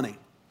them for money.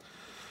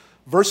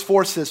 Verse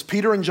 4 says,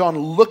 Peter and John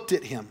looked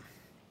at him.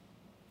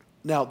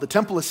 Now, the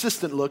temple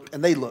assistant looked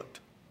and they looked.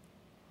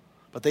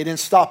 But they didn't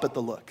stop at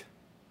the look.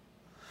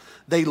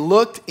 They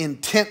looked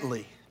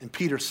intently. And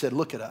Peter said,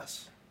 look at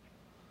us.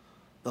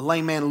 The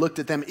lame man looked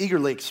at them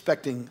eagerly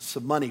expecting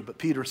some money. But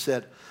Peter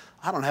said,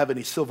 I don't have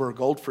any silver or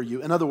gold for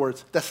you. In other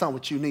words, that's not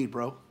what you need,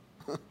 bro.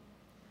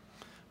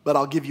 But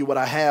I'll give you what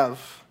I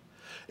have.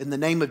 In the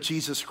name of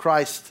Jesus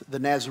Christ, the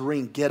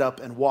Nazarene, get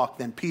up and walk.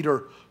 Then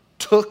Peter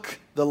took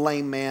the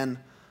lame man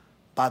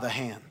by the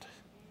hand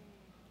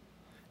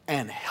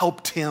and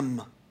helped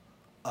him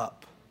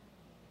up.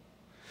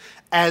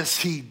 As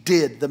he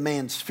did, the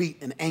man's feet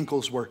and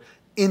ankles were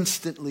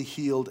instantly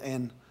healed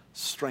and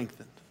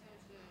strengthened.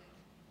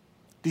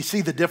 Do you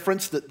see the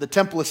difference? The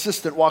temple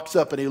assistant walks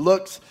up and he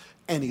looks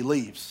and he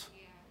leaves.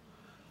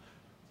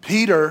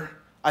 Peter,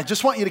 I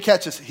just want you to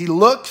catch this. He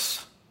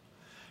looks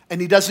and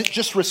he doesn't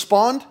just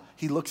respond,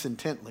 he looks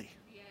intently.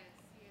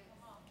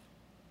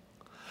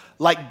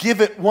 Like,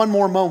 give it one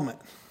more moment.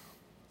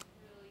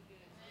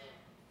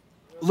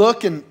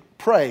 Look and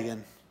pray.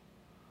 And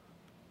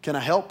can I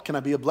help? Can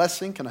I be a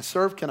blessing? Can I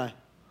serve?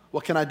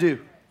 What can I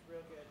do?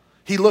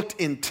 He looked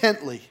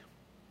intently.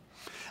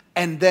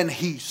 And then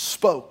he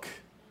spoke.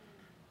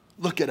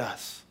 Look at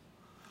us.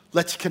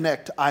 Let's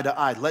connect eye to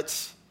eye.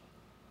 Let's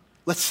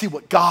see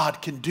what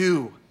God can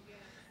do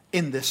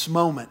in this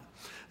moment.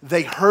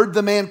 They heard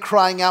the man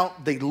crying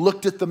out. They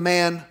looked at the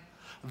man.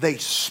 They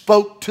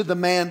spoke to the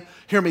man.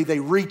 Hear me, they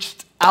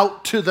reached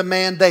out to the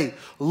man. They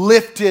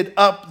lifted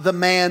up the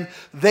man.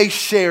 They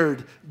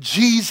shared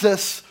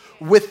Jesus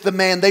with the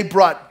man. They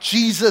brought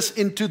Jesus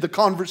into the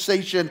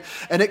conversation.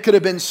 And it could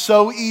have been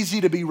so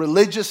easy to be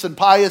religious and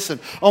pious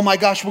and, oh my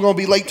gosh, we're going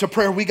to be late to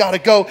prayer. We got to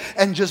go.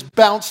 And just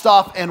bounced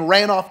off and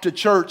ran off to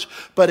church.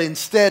 But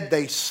instead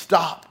they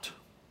stopped.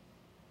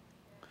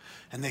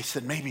 And they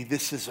said, maybe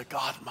this is a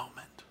God moment.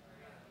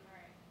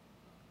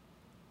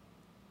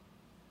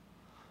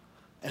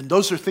 And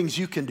those are things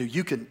you can do.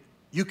 You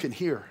can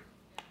hear.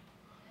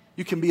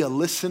 You can be a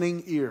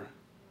listening ear.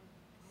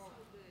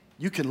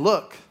 You can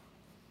look.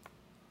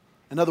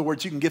 In other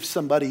words, you can give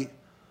somebody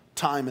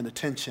time and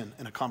attention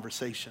in a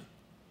conversation.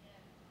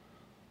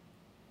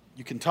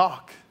 You can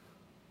talk,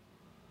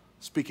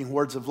 speaking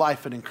words of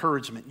life and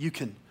encouragement. You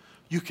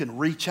can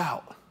reach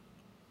out.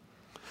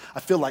 I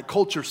feel like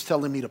culture's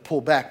telling me to pull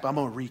back, but I'm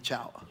going to reach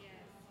out.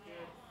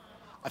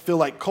 I feel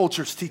like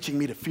culture's teaching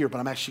me to fear, but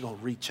I'm actually going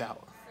to reach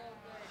out.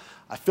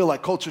 I feel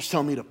like culture's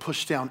telling me to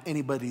push down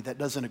anybody that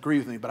doesn't agree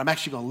with me, but I'm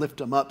actually going to lift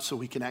them up so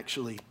we can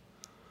actually.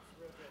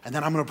 And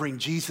then I'm going to bring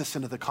Jesus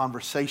into the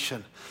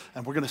conversation,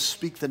 and we're going to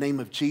speak the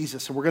name of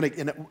Jesus, and we're going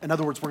to, in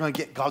other words, we're going to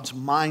get God's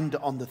mind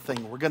on the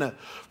thing. We're going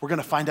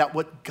to find out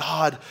what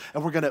God,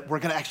 and we're going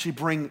to actually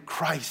bring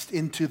Christ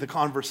into the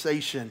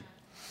conversation.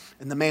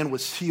 And the man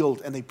was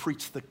healed, and they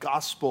preached the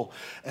gospel,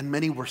 and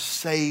many were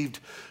saved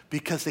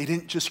because they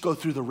didn't just go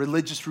through the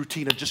religious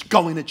routine of just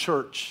going to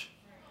church.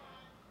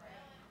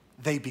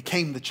 They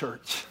became the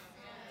church.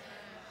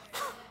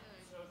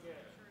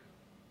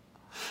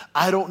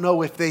 I don't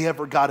know if they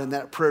ever got in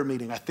that prayer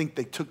meeting. I think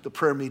they took the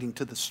prayer meeting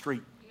to the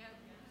street.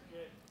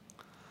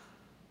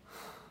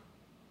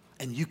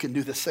 And you can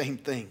do the same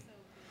thing.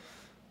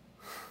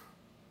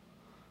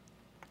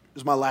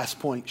 Here's my last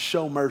point.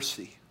 Show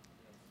mercy.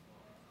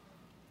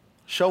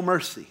 Show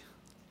mercy.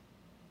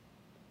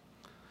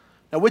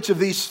 Now, which of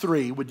these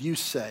three would you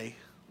say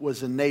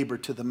was a neighbor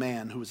to the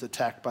man who was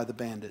attacked by the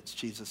bandits?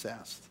 Jesus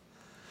asked.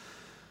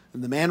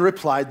 And the man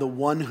replied, the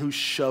one who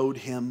showed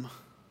him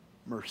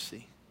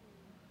mercy.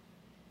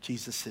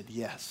 Jesus said,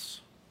 yes.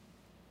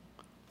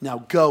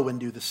 Now go and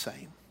do the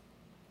same.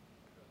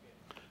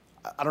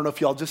 I don't know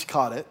if y'all just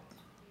caught it.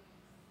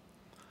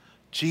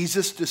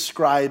 Jesus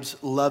describes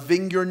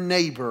loving your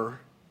neighbor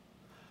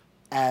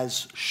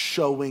as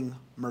showing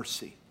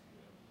mercy.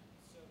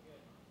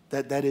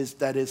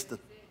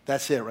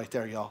 That's it right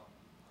there, y'all.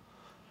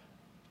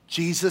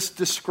 Jesus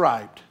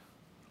described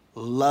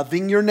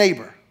loving your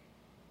neighbor.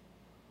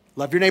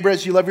 Love your neighbor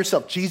as you love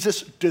yourself.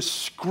 Jesus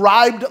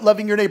described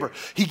loving your neighbor.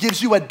 He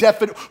gives you a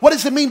definite. What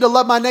does it mean to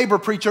love my neighbor,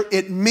 preacher?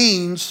 It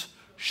means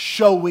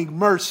showing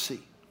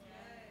mercy.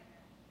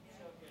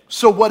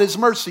 So what is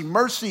mercy?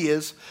 Mercy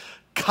is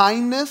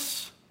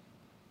kindness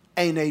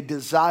and a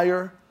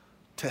desire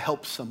to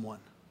help someone.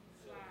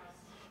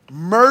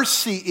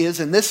 Mercy is,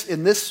 in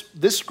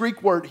this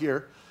Greek word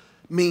here,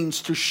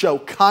 means to show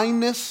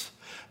kindness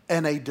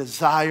and a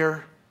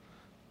desire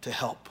to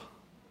help.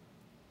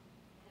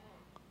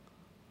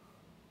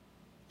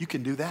 You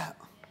can do that.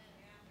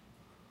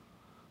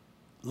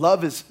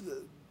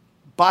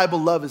 Bible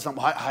love is,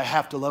 I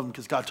have to love him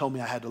because God told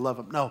me I had to love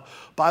him. No,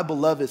 Bible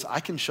love is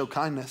I can show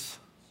kindness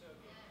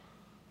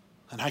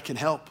and I can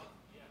help.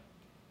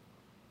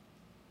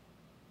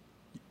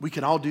 We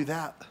can all do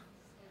that.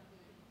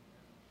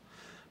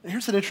 And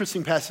here's an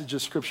interesting passage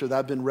of Scripture that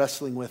I've been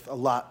wrestling with a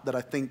lot that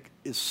I think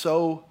is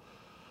so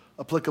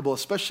applicable,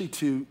 especially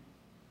to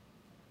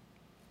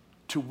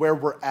where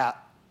we're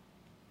at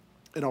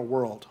in our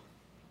world.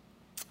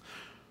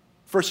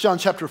 1 John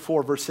chapter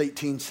 4, verse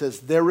 18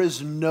 says, "There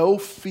is no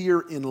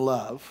fear in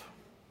love,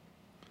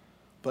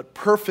 but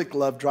perfect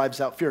love drives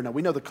out fear." Now,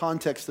 we know the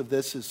context of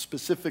this is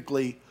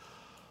specifically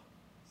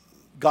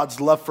God's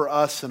love for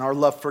us and our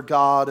love for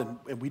God,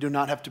 and we do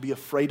not have to be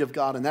afraid of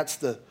God. And that's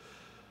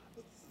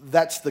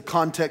the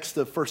context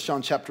of 1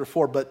 John chapter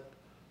 4, but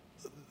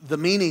the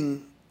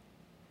meaning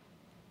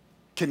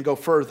can go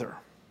further.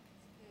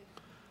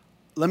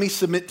 Let me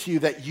submit to you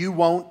that you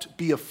won't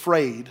be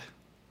afraid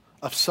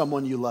of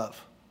someone you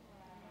love.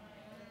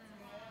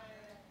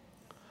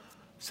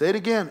 Say it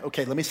again.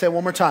 Okay, let me say it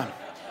one more time.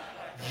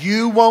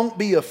 You won't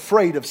be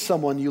afraid of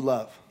someone you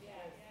love.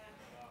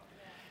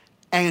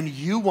 And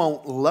you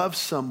won't love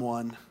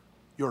someone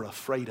you're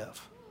afraid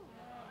of.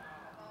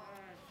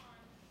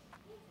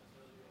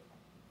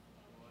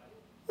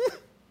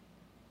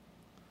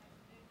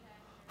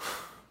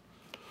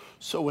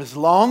 So as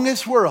long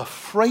as we're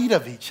afraid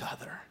of each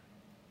other,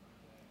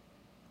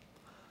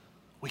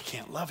 we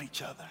can't love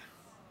each other.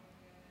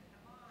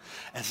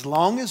 As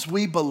long as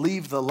we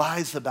believe the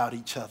lies about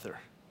each other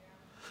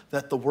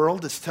that the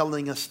world is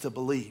telling us to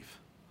believe,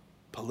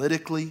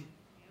 politically,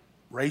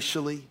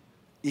 racially,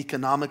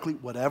 economically,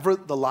 whatever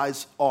the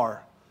lies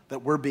are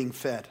that we're being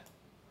fed,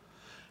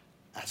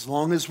 as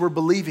long as we're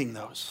believing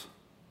those,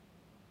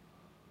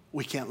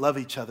 we can't love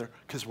each other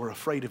because we're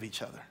afraid of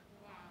each other.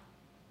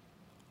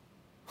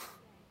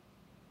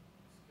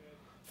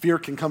 Fear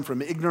can come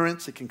from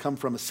ignorance. It can come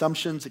from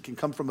assumptions. It can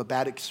come from a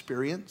bad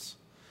experience.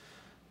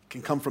 It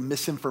can come from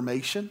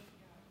misinformation.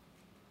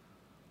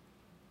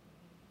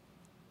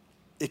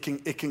 It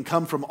can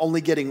come from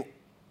only getting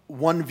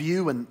one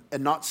view and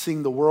not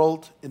seeing the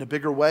world in a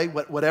bigger way.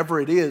 Whatever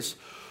it is,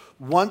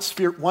 once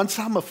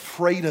I'm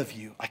afraid of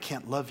you, I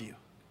can't love you.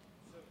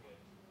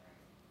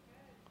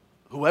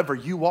 Whoever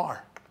you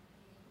are.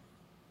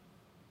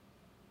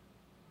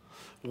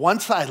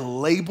 Once I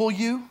label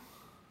you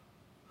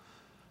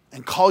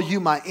and call you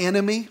my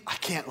enemy, I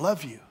can't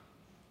love you.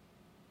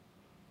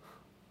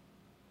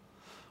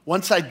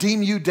 Once I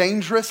deem you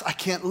dangerous, I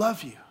can't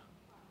love you.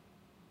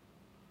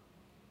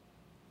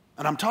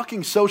 And I'm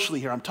talking socially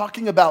here. I'm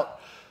talking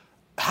about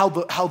how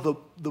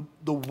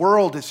the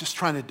world is just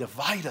trying to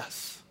divide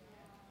us.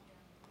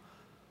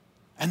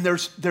 And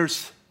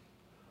there's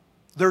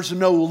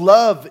no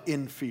love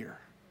in fear.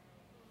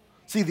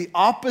 See, the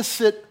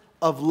opposite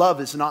of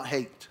love is not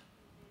hate.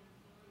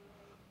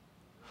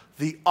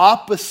 The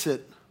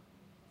opposite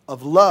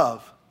of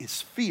love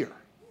is fear.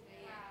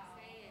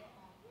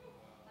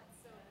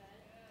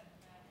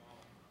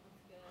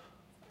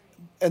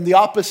 And the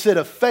opposite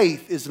of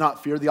faith is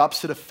not fear. The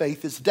opposite of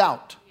faith is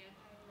doubt.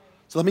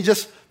 So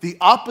the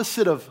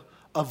opposite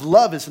of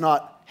love is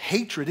not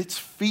hatred, it's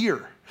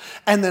fear.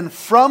 And then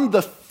from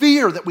the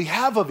fear that we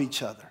have of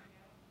each other.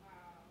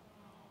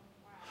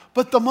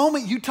 But the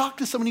moment you talk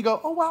to someone, you go,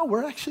 oh wow,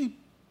 we're actually,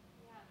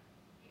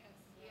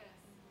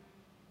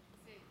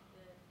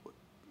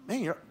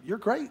 man, you're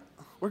great.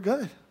 We're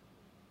good.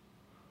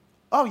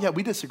 Oh yeah,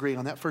 we disagree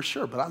on that for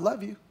sure, but I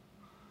love you.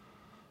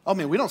 Oh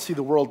man, we don't see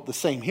the world the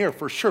same here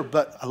for sure,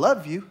 but I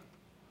love you.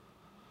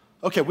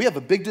 Okay, we have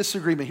a big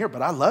disagreement here,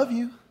 but I love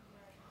you.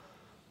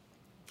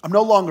 I'm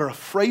no longer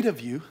afraid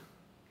of you.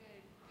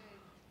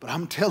 But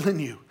I'm telling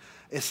you,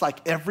 it's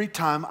like every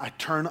time I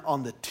turn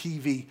on the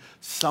TV,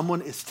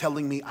 someone is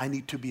telling me I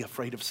need to be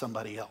afraid of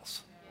somebody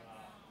else.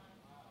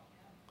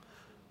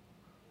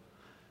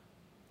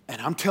 And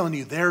I'm telling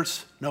you,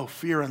 there's no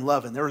fear in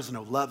love, and there is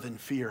no love in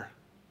fear.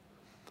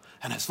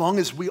 And as long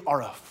as we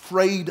are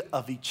afraid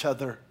of each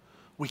other,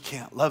 we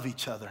can't love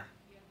each other.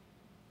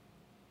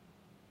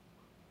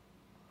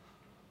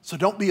 So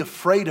don't be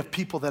afraid of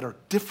people that are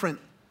different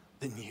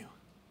than you.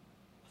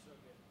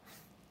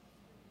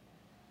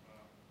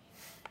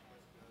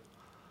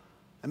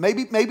 And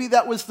maybe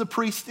that was the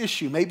priest's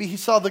issue. Maybe he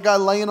saw the guy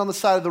laying on the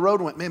side of the road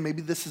and went, man,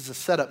 maybe this is a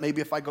setup.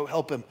 Maybe if I go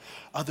help him,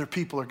 other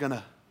people are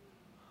gonna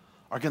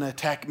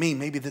attack me.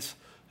 Maybe this,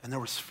 and there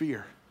was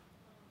fear.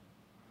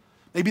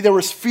 Maybe there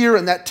was fear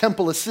in that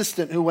temple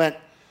assistant who went,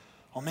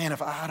 oh man,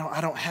 if I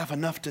don't have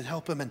enough to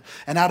help him,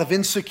 and out of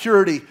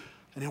insecurity,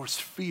 and there was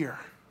fear.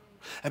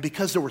 And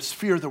because there was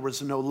fear, there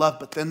was no love.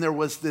 But then there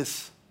was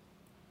this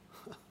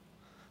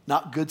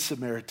not good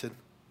Samaritan.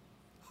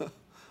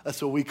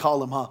 That's what we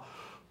call him, huh?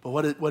 But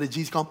what did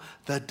Jesus call him?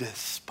 The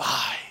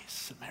despised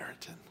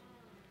Samaritan.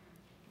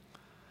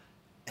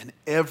 And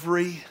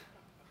every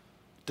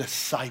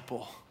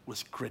disciple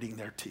was gritting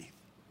their teeth.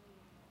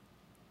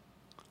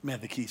 Man,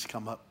 the keys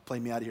come up. Play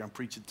me out of here. I'm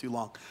preaching too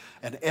long.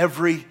 And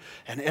every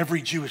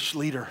Jewish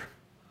leader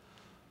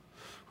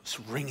was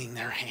wringing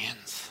their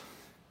hands.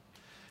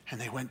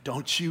 And they went,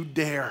 don't you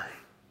dare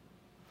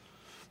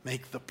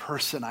make the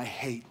person I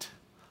hate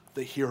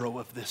the hero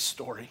of this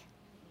story.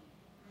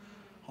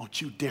 Don't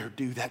you dare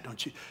do that,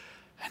 don't you?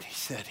 And he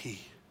said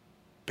he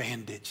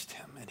bandaged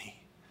him and he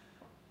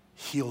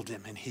healed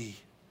him and he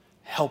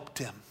helped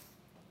him.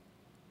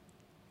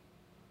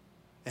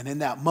 And in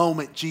that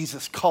moment,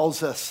 Jesus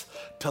calls us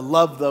to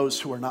love those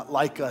who are not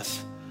like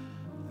us,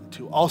 and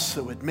to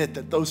also admit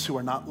that those who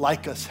are not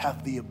like us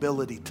have the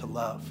ability to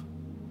love.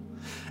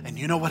 And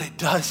you know what it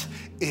does?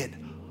 It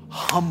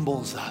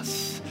humbles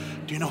us.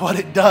 Do you know what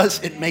it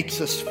does? It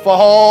makes us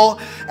fall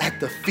at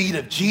the feet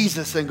of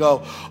Jesus and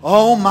go,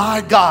 oh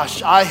my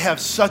gosh, I have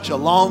such a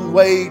long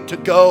way to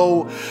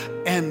go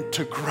and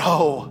to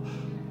grow.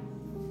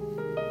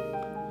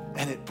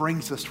 And it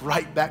brings us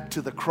right back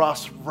to the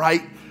cross,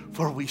 right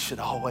where we should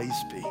always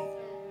be.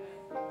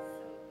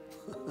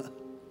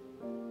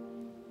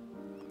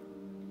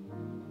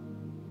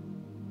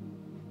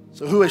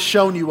 So who has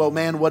shown you, oh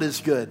man, what is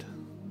good?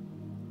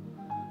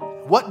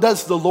 What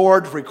does the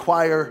Lord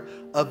require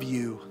of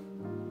you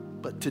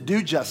but to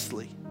do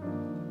justly,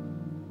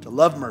 to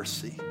love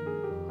mercy,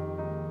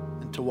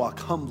 and to walk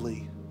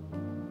humbly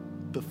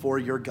before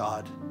your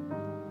God?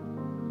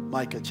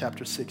 Micah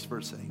chapter 6,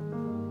 verse 8.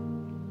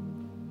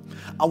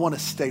 I want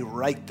to stay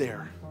right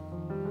there.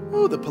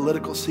 Ooh, the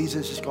political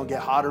season is just going to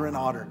get hotter and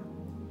hotter.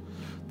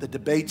 The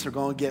debates are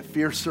going to get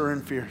fiercer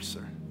and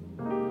fiercer.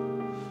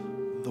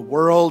 The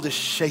world is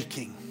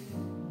shaking.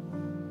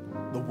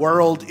 The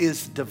world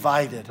is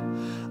divided.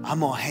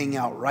 I'm going to hang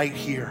out right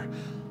here.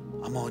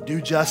 I'm going to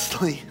do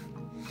justly.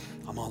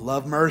 I'm going to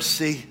love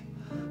mercy.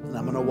 And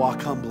I'm going to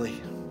walk humbly.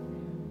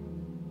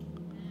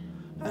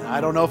 And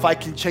I don't know if I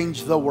can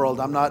change the world.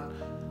 I'm going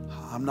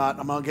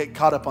to get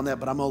caught up on that,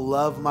 but I'm going to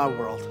love my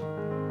world.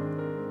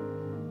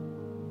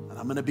 And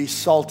I'm going to be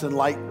salt and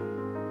light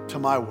to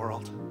my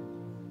world.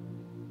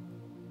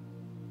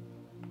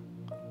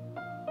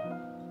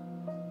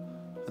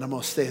 And I'm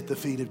going to stay at the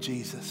feet of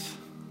Jesus.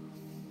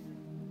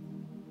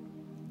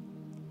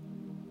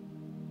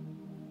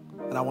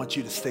 And I want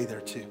you to stay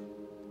there too.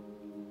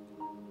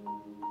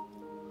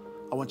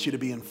 I want you to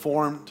be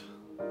informed.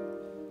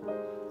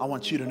 I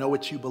want you to know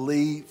what you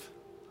believe.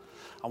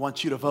 I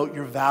want you to vote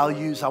your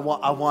values. I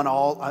want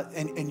all,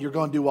 and you're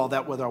going to do all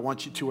that whether I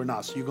want you to or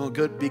not. So you're going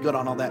to be good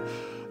on all that.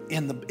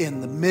 In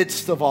the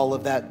midst of all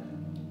of that,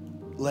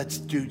 let's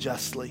do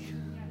justly.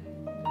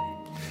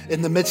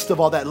 In the midst of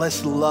all that,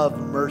 let's love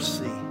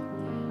mercy.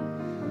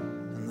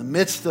 In the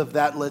midst of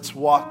that, let's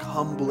walk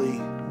humbly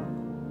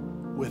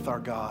with our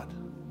God.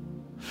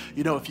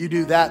 You know, if you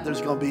do that,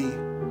 there's going to be,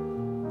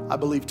 I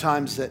believe,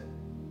 times that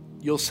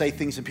you'll say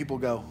things and people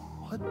go,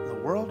 what in the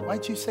world?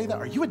 Why'd you say that?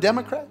 Are you a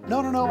Democrat?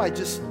 No. I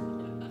just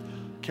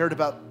cared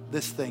about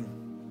this thing.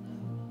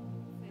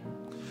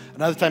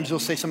 And other times you'll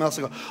say something else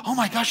and go, oh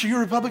my gosh, are you a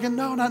Republican?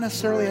 No, not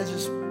necessarily.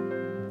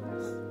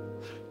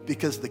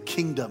 Because the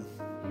kingdom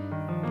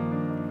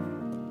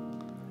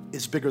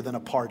is bigger than a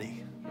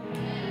party.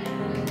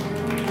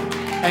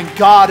 And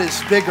God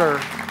is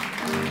bigger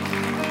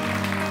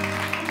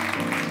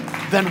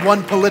than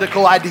one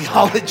political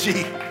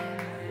ideology.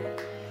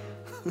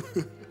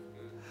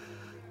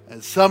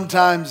 And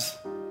sometimes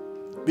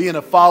being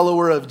a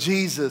follower of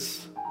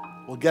Jesus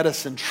will get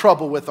us in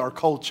trouble with our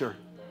culture.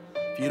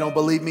 If you don't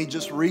believe me,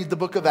 just read the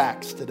book of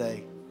Acts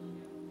today.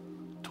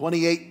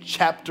 28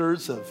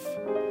 chapters of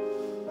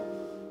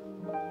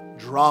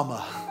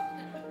drama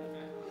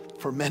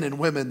for men and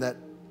women that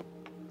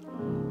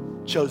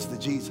chose the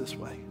Jesus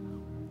way.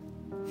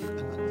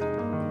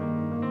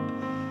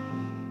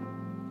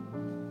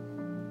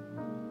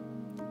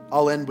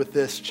 I'll end with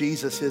this.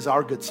 Jesus is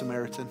our Good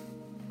Samaritan.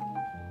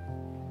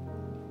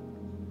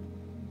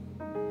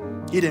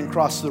 He didn't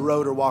cross the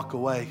road or walk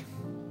away.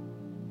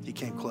 He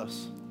came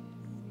close.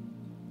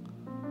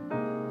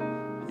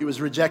 He was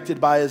rejected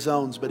by his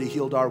own, but he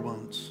healed our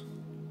wounds.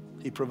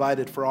 He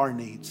provided for our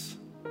needs.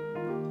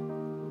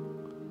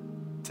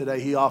 Today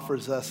he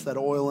offers us that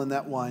oil and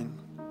that wine.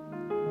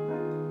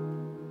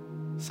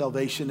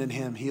 Salvation in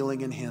him,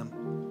 healing in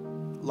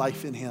him,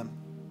 life in him.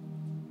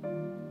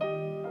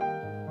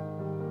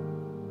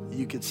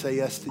 You could say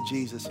yes to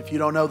Jesus. If you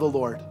don't know the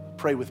Lord,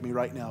 pray with me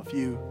right now. If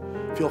you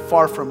feel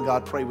far from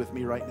God, pray with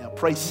me right now.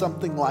 Pray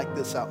something like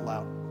this out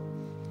loud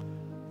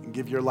and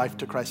give your life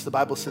to Christ. The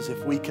Bible says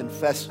if we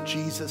confess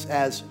Jesus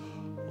as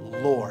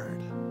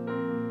Lord,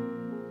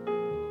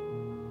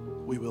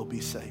 we will be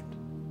saved.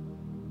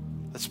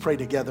 Let's pray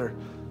together.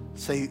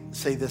 Say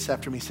this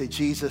after me. Say,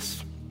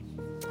 Jesus,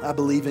 I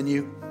believe in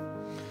you.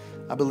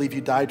 I believe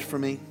you died for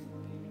me.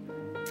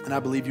 And I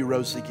believe you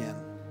rose again.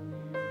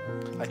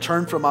 I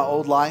turn from my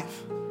old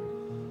life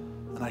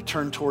and I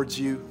turn towards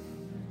you.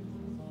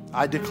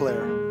 I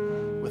declare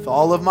with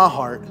all of my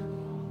heart,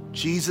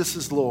 Jesus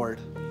is Lord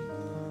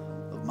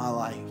of my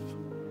life.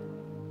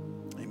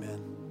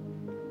 Amen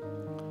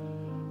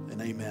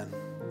and amen.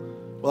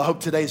 Well, I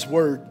hope today's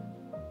word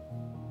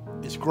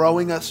is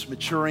growing us,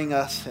 maturing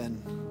us,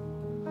 and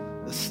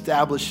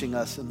establishing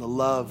us in the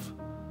love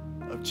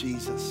of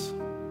Jesus.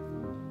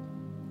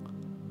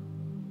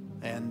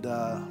 And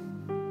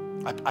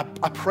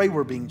I pray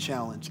we're being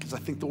challenged, because I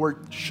think the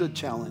word should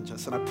challenge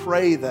us. And I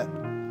pray that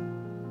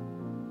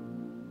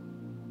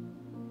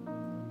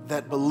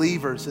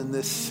believers in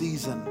this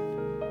season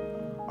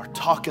are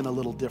talking a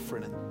little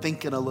different and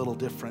thinking a little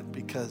different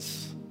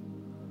because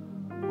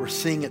we're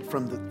seeing it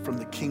from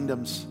the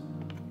kingdom's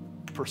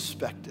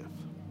perspective.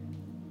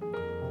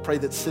 Pray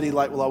that City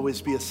Light will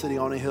always be a city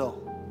on a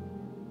hill,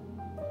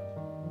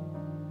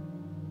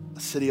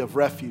 a city of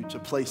refuge, a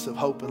place of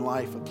hope and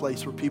life, a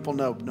place where people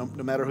know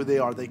no matter who they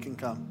are, they can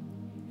come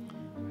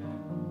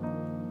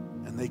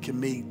and they can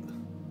meet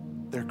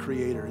their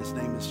Creator. His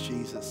name is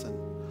Jesus. And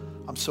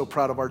I'm so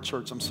proud of our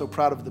church. I'm so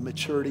proud of the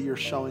maturity you're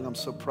showing. I'm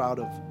so proud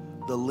of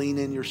the lean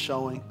in you're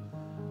showing.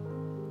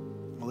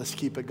 Well, let's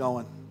keep it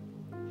going.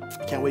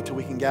 Can't wait till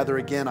we can gather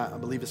again. I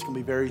believe it's going to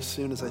be very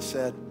soon, as I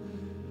said.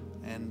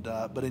 And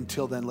but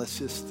until then,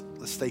 let's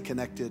stay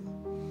connected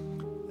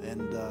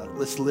and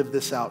let's live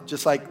this out.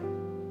 Just like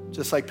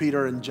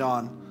Peter and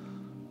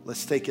John,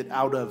 let's take it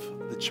out of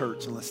the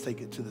church and let's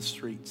take it to the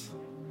streets.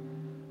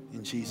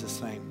 In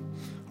Jesus' name.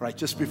 All right,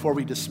 just before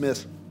we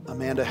dismiss,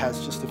 Amanda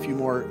has just a few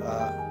more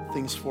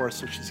things for us,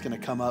 so she's going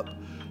to come up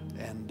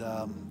and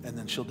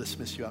then she'll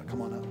dismiss you out.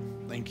 Come on up.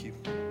 Thank you.